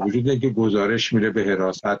میشه، با وجود اینکه گزارش میره به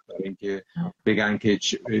حراست برای اینکه بگن که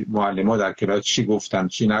معلم‌ها در کلاس چی گفتن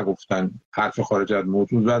چی نگفتن، حرف خارج از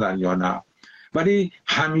موضوع زدن یا نه، ولی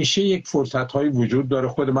همیشه یک فرصت‌هایی وجود داره.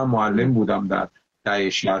 خود من معلم بودم در دهه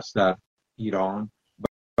 60 در ایران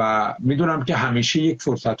و میدونم که همیشه یک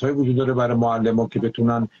فرصت‌هایی وجود داره برای معلم‌ها که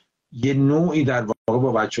بتونن یه نوعی در واقع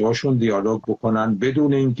با بچه‌هاشون دیالوگ بکنن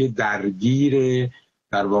بدون اینکه درگیر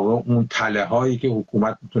در واقع اون تله هایی که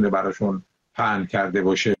حکومت میتونه براشون پهن کرده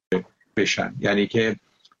باشه بشن. یعنی که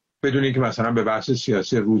بدون اینکه مثلا به بحث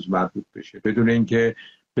سیاسی روز مربوط بشه، بدون اینکه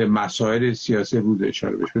به مسائل سیاسی روز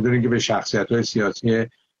اشاره بشه، بدون اینکه به شخصیت‌های سیاسی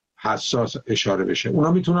حساس اشاره بشه.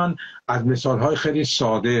 اونا میتونن از مثال‌های خیلی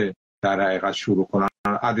ساده در حقیقت شروع کنن،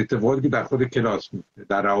 از اتفاقی که در خود کلاس میفته،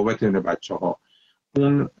 در روابط بین بچه‌ها،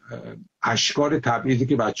 اون اشکال تبعیضی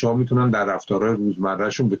که بچه‌ها میتونن در رفتارهای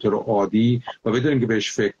روزمرهشون به طور عادی و بدون اینکه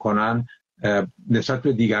بهش فکر کنن نسبت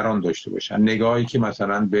به دیگران داشته باشن. نگاهی که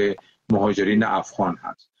مثلا به مهاجرین افغان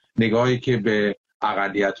هست، نگاهی که به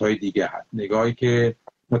اقلیت‌های دیگه هست، نگاهی که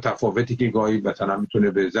متفاوتی که گاهی مثلا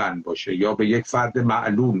میتونه به زن باشه یا به یک فرد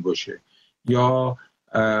معلول باشه یا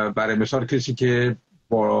برای مثال کسی که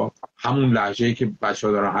با همون لهجه‌ای که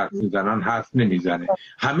بچه‌ها دارن حرف میزنن حرف نمیزنه.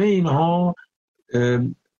 همه اینها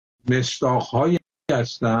مصداق‌هایی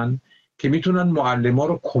هستن که میتونن معلم‌ها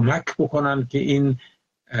رو کمک بکنن که این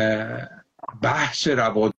بحث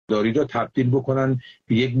رواداری رو تبدیل بکنن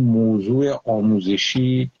به یک موضوع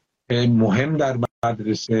آموزشی مهم در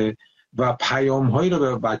مدرسه و پیام‌هایی رو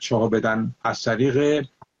به بچه‌ها بدن از طریق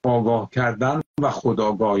آگاه کردن و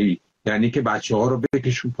خودآگاهی. یعنی که بچه‌ها رو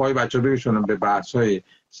پای بچه‌ها بکشونن به بحث‌های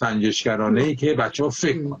سنجشگرانه‌ای که بچه‌ها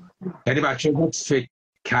فکر کنن. یعنی بچه‌ها فکر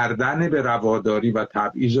کردن به رواداری و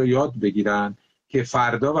تبعیض رو یاد بگیرن که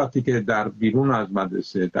فردا وقتی که در بیرون از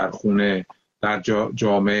مدرسه، در خونه، در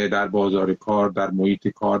جامعه، در بازار کار، در محیط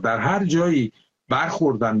کار، در هر جایی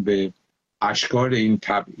برخوردن به اشکال این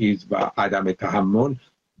تبعیض و عدم تحمل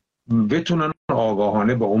بتونن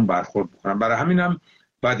آگاهانه با اون برخورد بکنن. برای همینم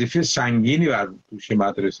وظیفه سنگینی بر دوش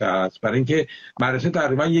مدرسه هست، برای اینکه مدرسه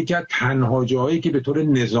تقریبا یکی از تنها جاهایی که به طور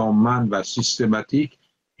نظاممند و سیستماتیک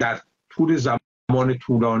در طول زمان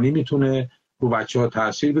طولانی میتونه رو بچه‌ها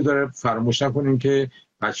تاثیر بذاره. فراموش نکنیم که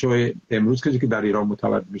بچه‌های امروز که در ایران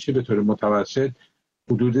متولد میشه به طور متوسط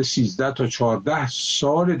حدود 13 تا 14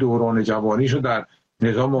 سال دوران جوانیشو در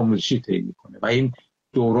نظام آموزشی طی میکنه و این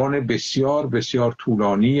دوران بسیار بسیار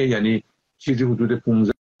طولانیه، یعنی چیزی حدود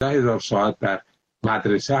 15,000 ساعت در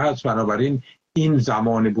مدرسه هست. بنابراین این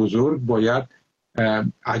زمان بزرگ باید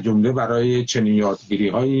از جمله برای چنین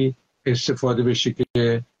یادگیری‌هایی استفاده بشه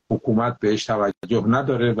که حکومت بهش توجه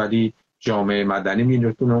نداره ولی جامعه مدنی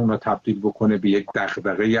میتونه اون رو تبدیل بکنه به یک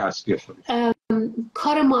دغدغه اصلی خودش.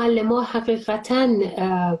 کار معلم‌ها حقیقتاً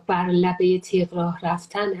بر لبه تیغ راه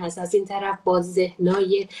رفتن هست. از این طرف با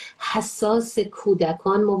ذهنای حساس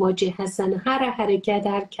کودکان مواجه هستن. هر حرکت،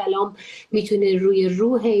 هر کلام میتونه روی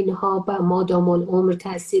روح اینها و مادام العمر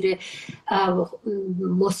تاثیر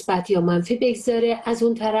مثبت یا منفی بگذاره. از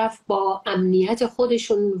اون طرف با امنیت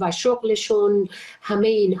خودشون و شغلشون همه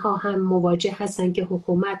اینها هم مواجه هستن که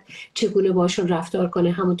حکومت چگونه باشون رفتار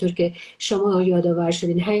کنه. همونطور که شما یادآور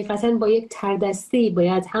شدین حقیقتاً با یک تردستی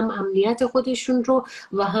باید هم امنیت خودشون رو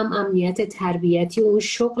و هم امنیت تربیتی و اون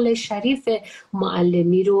شغل شریف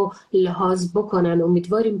معلمی رو لحاظ بکنن.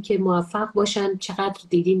 امیدواریم که موفق باشن. چقدر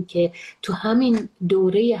دیدیم که تو همین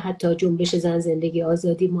دوره حتی جنبش زن زندگی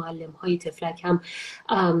آزادی معلم‌های تفلک هم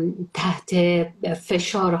تحت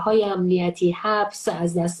فشارهای امنیتی، حبس،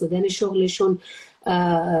 از دست دادن شغلشون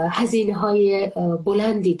هزینه‌های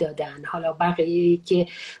بلندی دادن. حالا بقیه که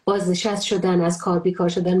بازنشست شدن، از کار بیکار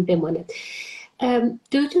شدن بماند.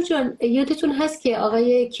 دکتر جان یادتون هست که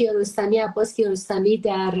آقای کیارستمی، عباس کیارستمی،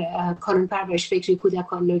 در کانون پرورش فکری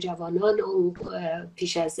کودکان نوجوانان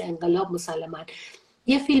پیش از انقلاب مسلماً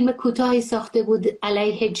یه فیلم کوتاهی ساخته بود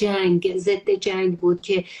علیه جنگ، ضد جنگ بود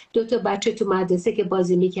که دو تا بچه تو مدرسه که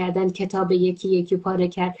بازی میکردن کتاب یکی پاره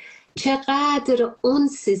کرد. چقدر اون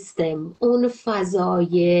سیستم، اون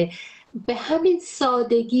فضای به همین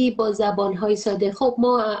سادگی با زبانهای ساده. خب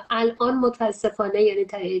ما الان متاسفانه یعنی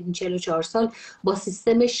تا 44 سال با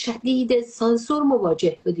سیستم شدید سانسور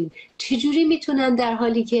مواجه بودیم. چجوری میتونن در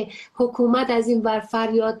حالی که حکومت از این ور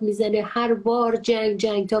فریاد میزنه هر بار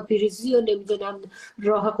جنگ تا پیروزی و نمیدونم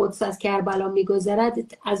راه قدس از کربلا میگذرد،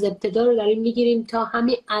 از ابتدا رو داریم میگیریم تا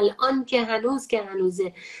همین الان که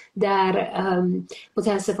هنوزه در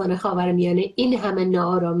متاسفانه خاورمیانه این همه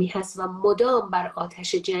ناآرامی هست و مدام بر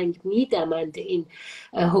آتش جنگ میدمند این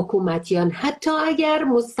حکومتیان، حتی اگر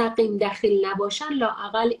مستقیم دخیل نباشن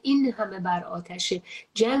لااقل این همه بر آتش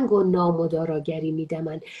جنگ و نامداراگری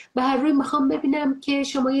میدمند. به هر روی میخوام ببینم که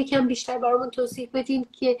شما یکم بیشتر برامون توضیح بدین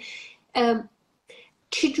که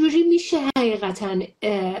چجوری میشه حقیقتا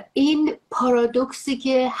این پارادوکسی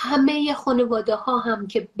که همه خانواده ها هم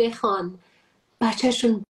که بخوان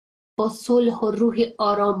بچهشون با صلح و روحی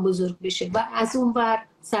آرام بزرگ بشه و از اون ور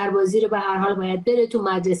سربازی رو به هر حال باید بره تو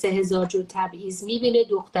مدرسه، هزار جور تبعیض میبینه،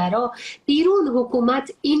 دخترها بیرون،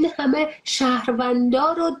 حکومت این همه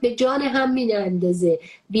شهروندا رو به جان هم میاندازه،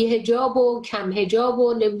 بی حجاب و کم حجاب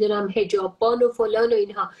و نمیدونم حجاببان و فلان و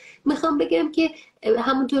اینها. میخوام بگم که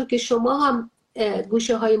همونطور که شما هم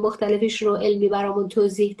گوشه های مختلفش رو علمی برامون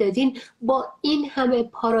توضیح دادین، با این همه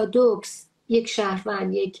پارادوکس یک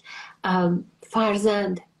شهروند، یک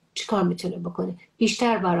فرزند چیکار میتونه بکنه؟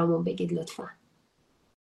 بیشتر برامون بگید لطفا.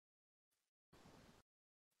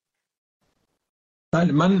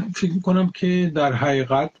 بله، من فکر میکنم که در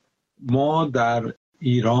حقیقت ما در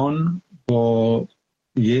ایران با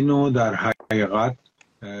یه نوع در حقیقت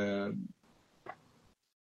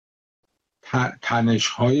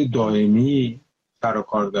تنش‌های دائمی سر و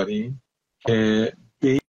کار داریم که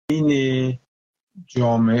بین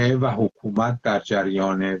جامعه و حکومت در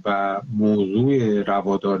جریانه و موضوع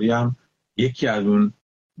رواداری هم یکی از اون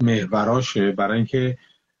محوراشه، برای اینکه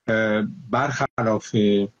برخلاف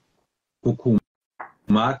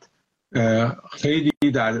حکومت خیلی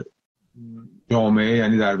در جامعه،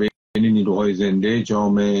 یعنی در بین نیروهای زنده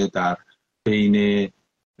جامعه، در بین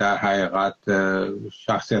در حقیقت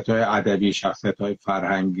شخصیت‌های ادبی، شخصیت‌های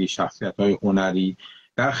فرهنگی، شخصیت‌های هنری،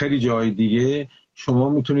 در خیلی جای دیگه شما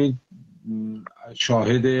میتونید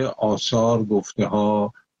شاهد آثار،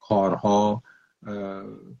 گفته‌ها،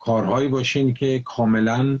 کارهایی باشین که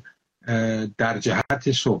کاملا در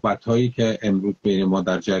جهت صحبت‌هایی که امروز بین ما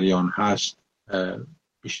در جریان هست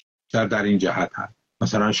بیشتر در این جهت هست.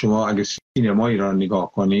 مثلا شما اگه سینما ایران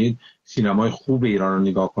نگاه کنید، سینمای خوب ایران رو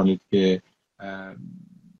نگاه کنید که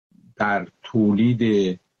در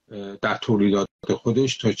تولیدات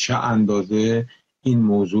خودش تا چه اندازه این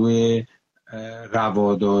موضوع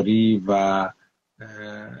رواداری و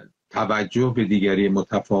توجه به دیگری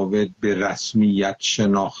متفاوت، به رسمیت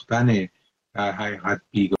شناختن در حقیقت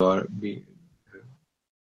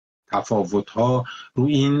تفاوت‌ها رو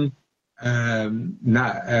این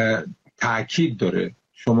تأکید داره.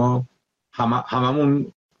 شما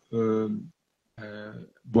هممون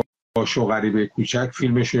با شوغریبه کوچک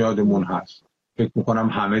فیلمش یادمون هست، فکر میکنم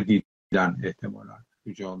همه دیدن احتمالا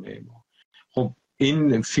تو جامعه ما. خب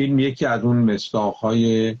این فیلم یکی از اون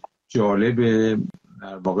مصداق‌های جالب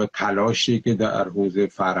در واقع تلاشی که در حوزه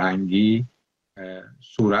فرهنگی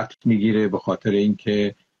صورت میگیره، به خاطر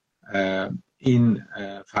اینکه این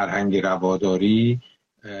فرهنگ رواداری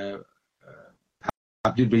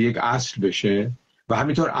تبدیل به یک اصل بشه و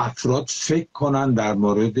همینطور افراد فکر کنن در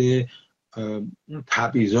مورد اون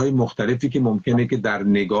تبعیض‌های مختلفی که ممکنه که در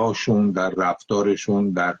نگاهشون، در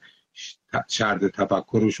رفتارشون، در شرط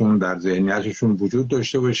تفکرشون، در ذهنیتشون وجود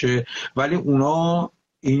داشته باشه، ولی اونا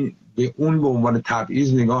به عنوان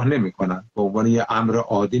تبعیض نگاه نمی‌کنن، به عنوان یه امر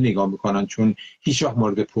عادی نگاه می‌کنن، چون هیچ وقت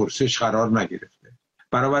مورد پرسش قرار نگرفته.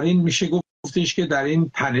 بنابراین میشه گفتش که در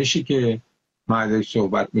این تنشی که من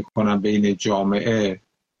صحبت می‌کنم بین جامعه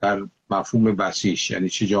در مفهوم وسیعش، یعنی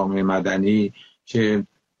چه جامعه مدنی، چه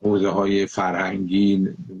حوزه‌های فرهنگی،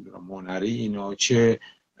 هنری، اینا، چه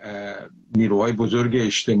نیروهای بزرگ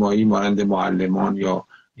اجتماعی مانند معلمان یا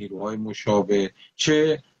نیروهای مشابه،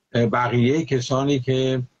 چه بقیه کسانی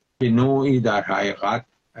که به نوعی در حقیقت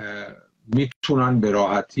میتونن به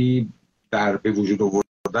راحتی به وجود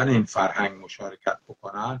آوردن این فرهنگ مشارکت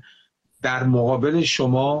بکنن، در مقابل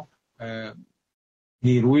شما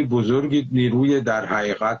نیروی بزرگی، نیروی در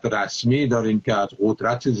حقیقت رسمی داریم که از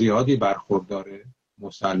قدرت زیادی برخورداره،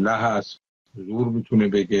 مسلح هست، زور میتونه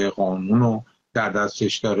بگه، قانونو در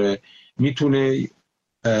دستش داره، میتونه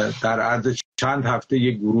در عرض چند هفته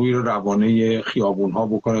یک گروهی رو روانه خیابون ها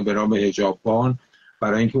بکنه به نام حجاببان،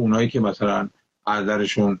 برای اینکه اونایی که مثلا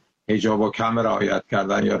عذرشون حجاب کم رعایت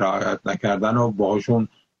کردن یا رعایت نکردن رو باهاشون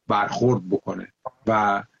برخورد بکنه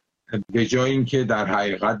و به جای اینکه در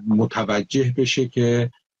حقیقت متوجه بشه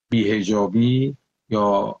که بی‌حجابی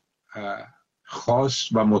یا خاص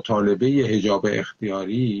و مطالبه حجاب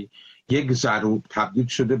اختیاری تبدیل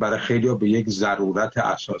شده برای خیلی‌ها به یک ضرورت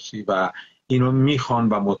اساسی و اینو میخوان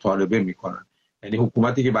و مطالبه میکنن. یعنی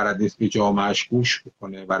حکومتی که بلد نیست به جامعهش گوش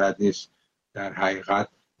بکنه، بلد نیست در حقیقت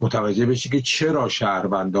متوجه بشه که چرا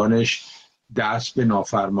شهروندانش دست به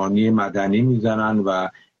نافرمانی مدنی میزنن و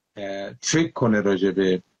فکر کنه راجع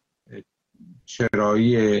به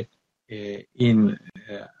چرایی این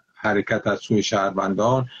حرکت از سوی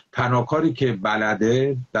شهروندان، تنها کاری که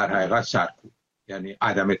بلده در حقیقت سرکوب، یعنی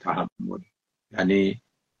عدم تحمل، یعنی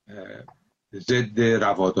ضد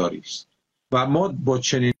رواداری است. و ما با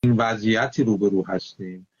چنین وضعیتی روبرو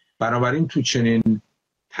هستیم. بنابراین تو چنین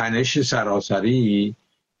تنش سراسری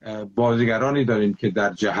بازیگرانی داریم که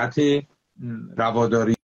در جهت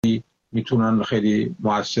رواداری میتونن خیلی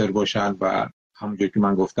مؤثر باشن و همونجور که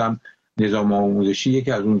من گفتم نظام آموزشی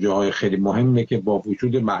یکی از اون جاهای خیلی مهمه که با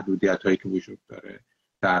وجود محدودیت هایی که وجود داره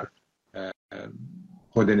در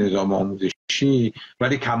خود نظام آموزشی،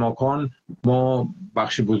 ولی کماکان ما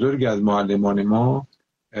بخش بزرگی از معلمان ما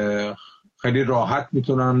خیلی راحت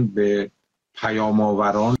میتونن به پیام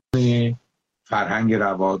آوران فرهنگ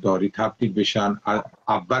رواداری تبدیل بشن.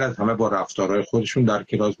 اول از همه با رفتارهای خودشون در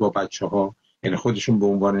کلاس با بچه ها، یعنی خودشون به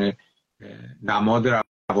عنوان نماد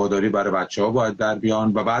رواداری برای بچه ها باید در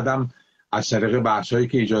بیان و بعدم از طریق بحثایی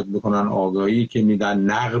که ایجاد میکنن، آگاهی که میدن،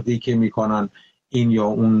 نقدی که میکنن، این یا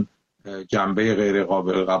اون جنبه غیر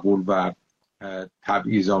قابل قبول و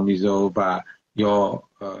تبعیض‌آمیزا و یا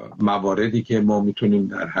مواردی که ما میتونیم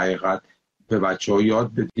در حقیقت به بچه ها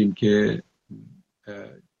یاد بدیم که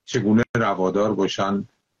چگونه روادار باشن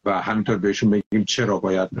و همینطور بهشون بگیم چرا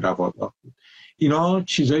باید روادار بود. اینا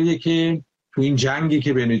چیزاییه که تو این جنگی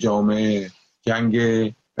که بین جامعه، جنگ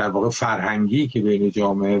در واقع فرهنگی که بین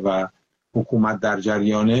جامعه و حکومت در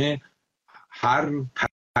جریانه، هر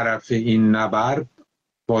طرف این نبرد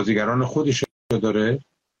بازیگران خودش رو داره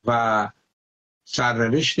و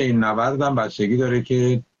سرنوشت این نبرد هم بستگی داره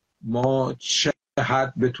که ما چه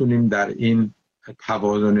حد بتونیم در این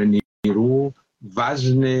توازن نیرو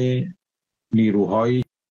وزن نیروهایی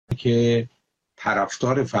که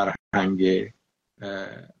طرفدار فرهنگ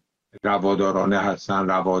روادارانه هستن،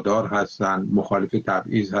 روادار هستن، مخالف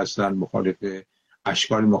تبعیض هستن، مخالف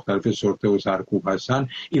اشکال مختلف سلطه و سرکوب هستن،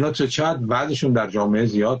 اینا چه حد وزنشون در جامعه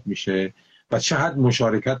زیاد میشه و چه حد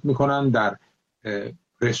مشارکت میکنن در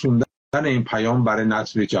رسوندن این پیام برای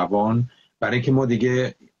نسل جوان، برای اینکه ما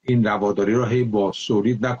دیگه این رواداری رو هی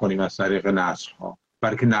بازتولید نکنیم از طریق نسل‌ها،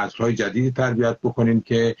 برای که نسل‌های جدیدی تربیت بکنیم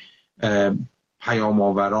که پیام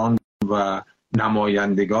آوران و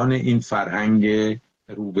نمایندگان این فرهنگ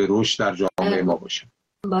رو به رشد در جامعه ما باشن.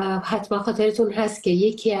 و حتما خاطرتون هست که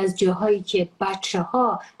یکی از جاهایی که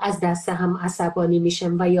بچه‌ها از دست هم عصبانی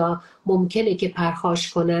میشن و یا ممکنه که پرخاش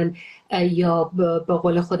کنن یا به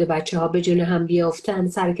قول خود بچه‌ها به جون هم بیافتن،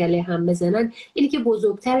 سرگله هم بزنن، اینی که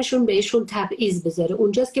بزرگترشون بهشون تبعیض بذاره.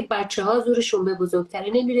 اونجاست که بچه‌ها زورشون به بزرگتره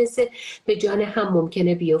نمیرسه، به جان هم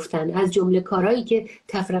ممکنه بیافتن. از جمله کارهایی که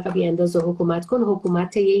تفرقه بیانداز حکومت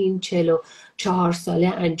حکومت این 44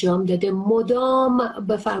 ساله انجام داده، مدام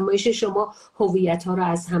به فرمایش شما هویت‌ها رو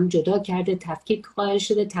از هم جدا کرده، تفکیک قائل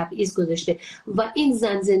شده، تبعیض گذاشته و این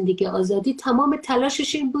زن زندگی آزادی تمام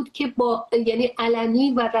تلاشش این بود که با یعنی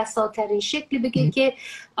علنی و رساترین شکل بگه که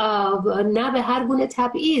نه به هر گونه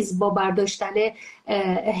تبعیض با برداشتن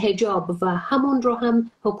حجاب و همون رو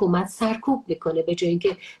هم حکومت سرکوب میکنه، به جای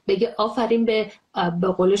اینکه بگه آفرین به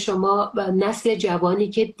قول شما نسل جوانی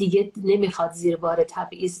که دیگه نمیخواد زیر بار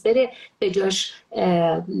تبعیض بره، به جاش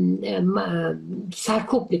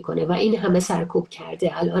سرکوب میکنه و این همه سرکوب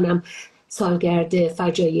کرده. الان هم سالگرد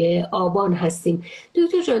فجایع آبان هستیم.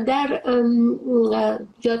 دکتر جان، در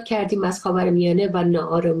یاد کردیم از خاورمیانه و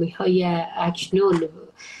ناآرامی‌های اکنون،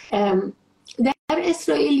 در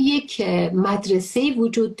اسرائیل یک مدرسه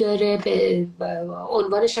وجود داره، به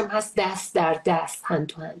عنوانش هم هست دست در دست، هند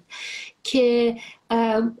تو هند، که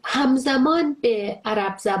همزمان به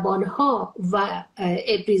عرب زبانها و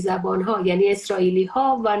عبری زبانها یعنی اسرائیلی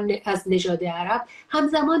ها و از نژاد عرب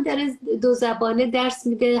همزمان در دو زبانه درس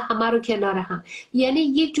میده، همه رو کنار هم. یعنی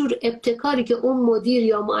یک جور ابتکاری که اون مدیر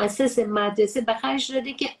یا مؤسس مدرسه به خرج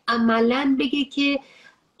داده که عملاً بگه که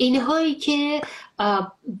اینهایی که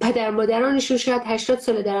پدر مادرانشون شاید 80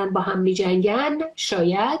 ساله دارن با هم می جنگن،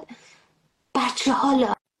 شاید بچه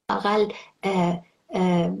ها لااقل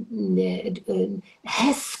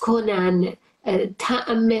حس کنن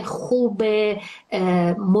طعم خوب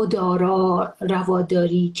مدارا،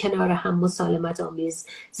 رواداری، کنار هم مسالمت آمیز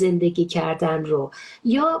زندگی کردن رو.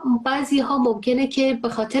 یا بعضی ها ممکنه که به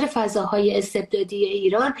خاطر فضاهای استبدادی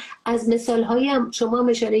ایران از مثالهای هم شما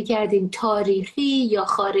اشاره کردیم تاریخی یا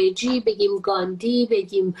خارجی، بگیم گاندی،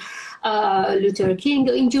 بگیم لوتر کینگ،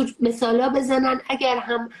 اینجور مثالا بزنن. اگر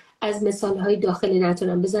هم از مثالهای داخلی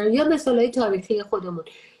نتونم بزنم یا مثالهای تاریخی خودمون.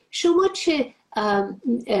 شما چه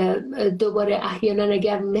دوباره احیانا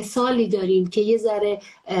اگر مثالی داریم که یه ذره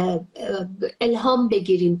الهام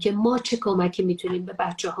بگیریم که ما چه کمکی میتونیم به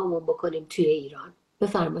بچه هامون بکنیم توی ایران،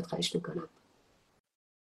 بفرمایید، خواهش میکنم.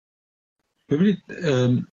 ببینید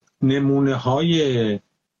نمونه های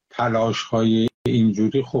تلاش های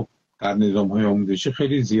اینجوری خب در نظام های آموزشی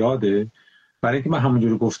خیلی زیاده، برای اینکه من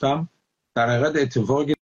همونجوری گفتم در حقیقت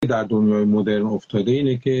اتفاقی در دنیای مدرن افتاده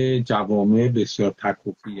اینه که جوامع بسیار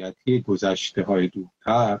تک‌هویتی گذشته های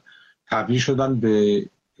دورتر تبدیل شدن به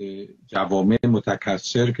جوامع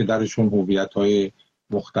متکثر که درشون هویت های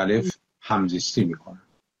مختلف همزیستی میکنن.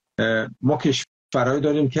 ما کشورهایی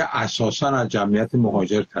داریم که اساساً از جمعیت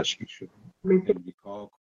مهاجر تشکیل شده، امریکا،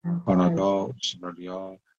 کانادا،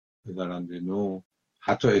 استرالیا، نظرلند نو،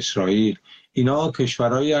 حتی اسرائیل. اینا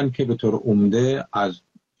کشورهایی هستند که به طور عمده از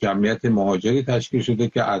جمعیت مهاجری تشکیل شده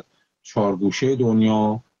که از چهارگوشه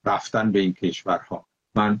دنیا رفتن به این کشورها.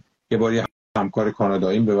 من یه باری همکار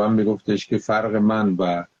کاناداییم به من میگفتش که فرق من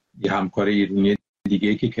و یه همکار ایرانی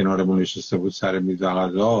دیگه که کنارمون نشسته بود سر میز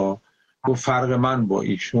غذا، گفت فرق من با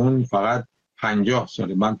ایشون فقط 50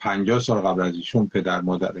 ساله. من 50 سال قبل از ایشون پدر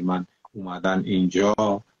مادر من اومدن اینجا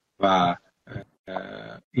و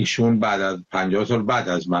ایشون بعد از 50 سال بعد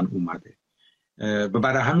از من اومده. و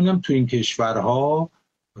برای همینم تو این کشورها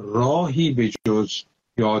راهی به جز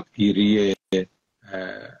یادگیری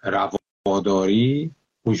رواداری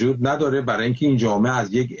وجود نداره، برای اینکه این جامعه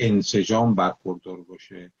از یک انسجام برخوردار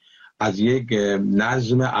باشه، از یک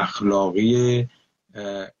نظم اخلاقی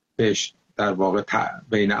در واقع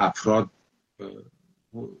بین افراد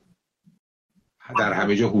در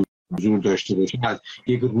همه جا حضور داشته باشه، از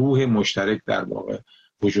یک روح مشترک در واقع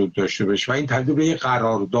وجود داشته باشه و این تبدیل به یک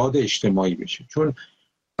قرارداد اجتماعی بشه. چون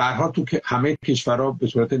برها تو که همه کشورها به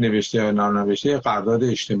صورت نوشته یا نانوشته قرارداد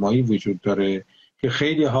اجتماعی وجود داره که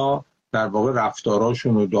خیلی ها در واقع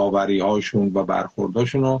رفتاراشون و داوری‌هاشون و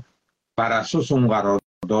برخورداشون رو بر اساس اون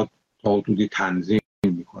قرارداد تا حدودی تنظیم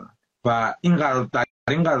میکنن و این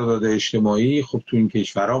این قرارداد اجتماعی خب تو این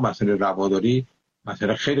کشورها مثلا رواداری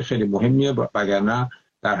مثلا خیلی خیلی مهمیه، وگرنه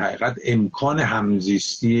در حقیقت امکان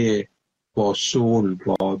همزیستی با صلح،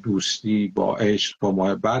 با دوستی، با عشق، با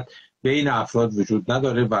محبت بین افراد وجود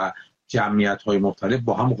نداره و جمعیت‌های مختلف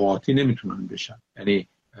با هم قاطی نمیتونن بشن. یعنی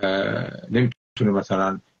نمیتونه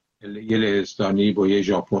مثلا یه لهستانی با یه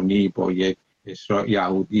ژاپنی، با یک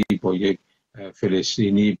یهودی، با یک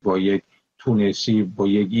فلسطینی، با یک تونسی، با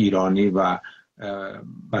یک ایرانی و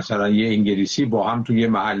مثلا یه انگلیسی با هم توی یه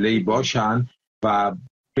محله‌ای باشن و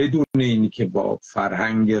بدون این که با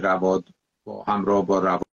فرهنگ با همراه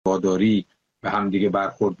با رواداری به همدیگه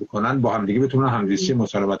برخورد بکنن، با همدیگه بتونن همزیستی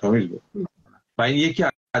مسالمت آمیز بکنن. و این یکی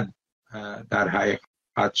از در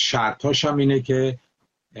حقیقت شرطاش هم اینه که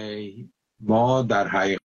ما در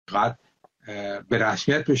حقیقت به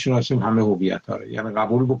رسمیت بشناسیم همه هویت ها رو، یعنی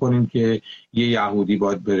قبول بکنیم که یه یهودی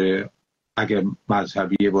باید بره، اگه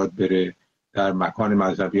مذهبیه باید بره در مکان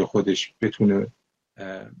مذهبی خودش، بتونه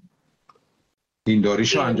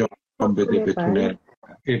دینداریش رو انجام بده، بتونه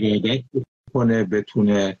عبادت بکنه،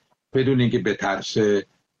 بتونه بدون اینکه به ترس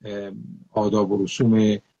آداب و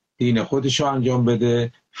رسوم دین خودش رو انجام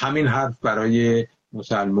بده. همین حرف برای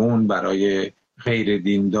مسلمان، برای غیر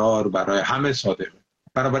دیندار، برای همه صادقه.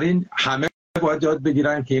 بنابراین همه باید یاد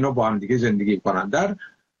بگیرن که اینا با هم دیگه زندگی کنن. در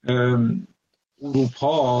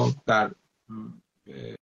اروپا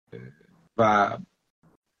و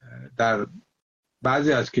در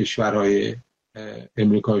بعضی از کشورهای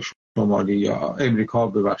امریکای شمالی یا امریکا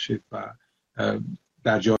ببخشید و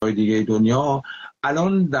در جای دیگه دنیا،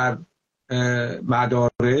 الان در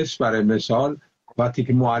مدارس برای مثال وقتی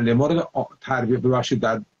که معلم‌ها رو تربیت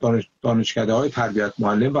در دانشکده‌های تربیت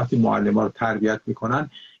معلم، وقتی معلم‌ها رو تربیت میکنن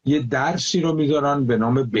یه درسی رو میذارن به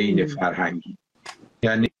نام بین فرهنگی،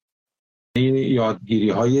 یعنی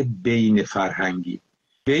یادگیری‌های بین فرهنگی.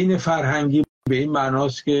 بین فرهنگی به این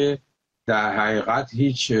معناست که در حقیقت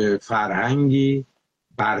هیچ فرهنگی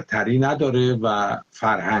برتری نداره و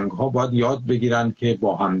فرهنگ‌ها باید یاد بگیرن که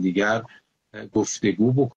با همدیگر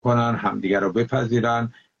گفتگو بکنن، همدیگر رو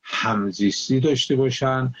بپذیرن، همزیستی داشته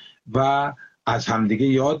باشن و از همدیگه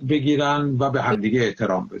یاد بگیرن و به همدیگه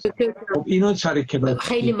احترام بذارن. خب اینو سر کنار.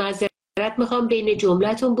 خیلی معذرت میخوام بین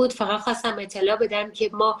جملتون بود، فقط خواستم اطلاع بدم که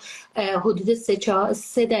ما حدود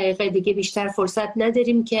 3 دقیقه دیگه بیشتر فرصت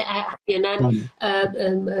نداریم که احیانا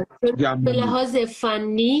به لحاظ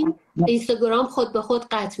فنی اینستاگرام خود به خود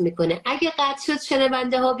قطع میکنه. اگه قطع شد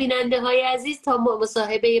شنونده ها، بیننده های عزیز، تا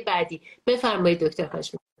مصاحبه بعدی بفرمایید دکتر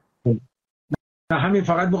خشم. همین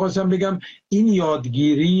فقط میخواستم بگم این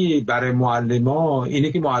یادگیری برای معلم‌ها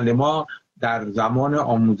اینه که معلم‌ها در زمان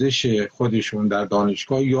آموزش خودشون در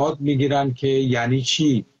دانشگاه یاد میگیرن که یعنی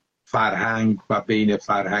چی فرهنگ و بین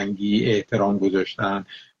فرهنگی احترام گذاشتن،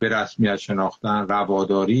 به رسمیت شناختن،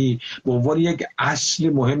 رواداری به عنوان یک اصل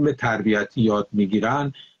مهم تربیتی یاد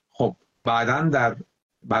میگیرن. خب بعداً در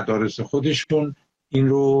مدارس خودشون این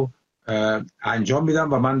رو انجام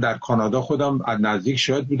میدم و من در کانادا خودم از نزدیک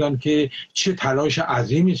شاهد بودم که چه تلاش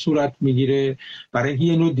عظیمی صورت میگیره برای اینکه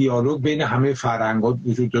یه نوع دیالوگ بین همه فرهنگات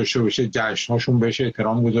وجود داشته باشه، جشن‌هاشون بهش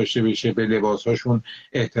احترام گذاشته بشه، به لباساشون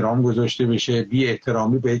احترام گذاشته بشه، بی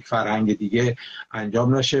احترامی به یک فرهنگ دیگه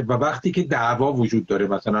انجام نشه. و وقتی که دعوا وجود داره،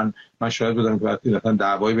 مثلا من شاهد بودم که وقتی مثلا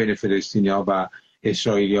دعوای بین فلسطینی‌ها و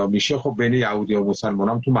اسرائیلیا میشه، خب بین یهودی و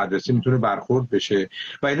مسلمانان تو مدرسه میتونه برخورد بشه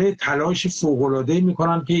و اینا تلاش فوق‌العاده‌ای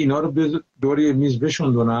میکنن که اینا رو دور میز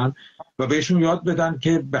بشوندونن و بهشون یاد بدن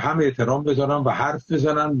که به هم احترام بذارن و حرف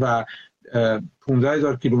بزنن و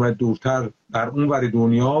 15,000 کیلومتر دورتر در اون ور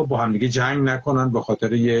دنیا با هم دیگه جنگ نکنن به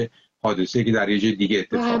خاطر یه حادثه که در یه جای دیگه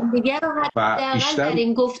اتفاق همدیگه رو حداقل در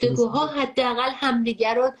این گفتگوها حداقل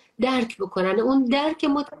همدیگه رو درک بکنن. اون درک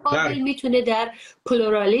متقابل میتونه در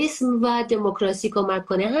پلورالیسم و دموکراسی کمک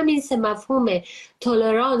کنه. همین سه مفهوم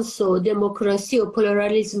تولرانس و دموکراسی و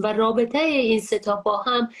پلورالیسم و رابطه این سه تا با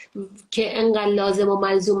هم که انقدر لازم و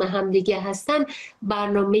ملزوم همدیگه هستن،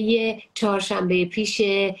 برنامه چهارشنبه پیش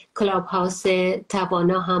کلاب هاوس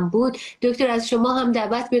توانا هم بود. دکتر از شما هم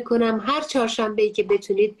دعوت میکنم هر چهارشنبه‌ای که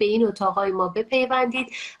بتونید به این اتاقای ما بپیوندید.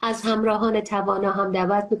 از همراهان توانا هم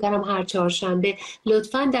دعوت میکنم هر چهارشنبه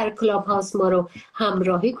لطفاً در کلاب هاوس ما رو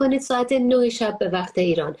همراهی کنید ساعت 9 شب به وقت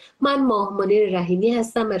ایران. من ماه منیر رحیمی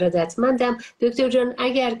هستم، ارادتمندم. دکتر جان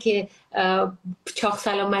اگر که چاق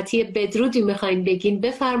سلامتی بدرودی میخواین بگین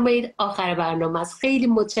بفرمایید، آخر برنامه است. خیلی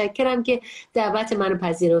متشکرم که دعوت منو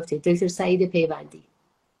پذیرفتید دکتر سعید پیوندی.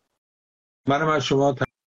 منم از شما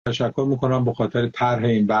تشکر میکنم به خاطر طرح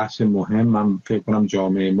این بحث مهم. من فکر کنم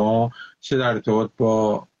جامعه ما چه در ارتباط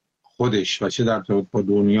با خودش و چه در ارتباط با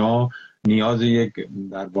دنیا نیاز یک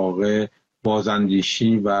در واقع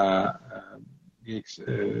بازاندیشی و یک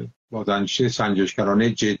بازاندیشی سنجشگرانه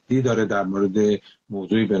جدی داره در مورد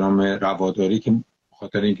موضوعی به نام رواداری، که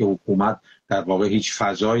خاطر اینکه حکومت در واقع هیچ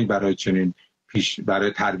فضایی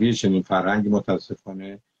برای تربیت چنین فرهنگی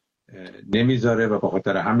متاسفانه نمیذاره و به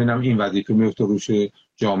خاطر همینم این وظیفه میفته روش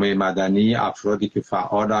جامعه مدنی، افرادی که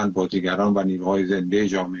فعالن، بازیگران و نیروهای زنده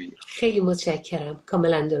جامعه ایران. خیلی متشکرم،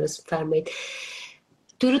 کاملا درست فرمایید.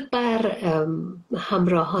 درود بر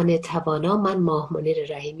همراهان توانا. من ماه منیر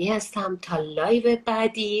رحیمی هستم. تا لایو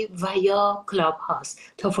بعدی و یا کلاب هاوس،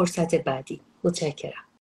 تا فرصت بعدی. متشکرم.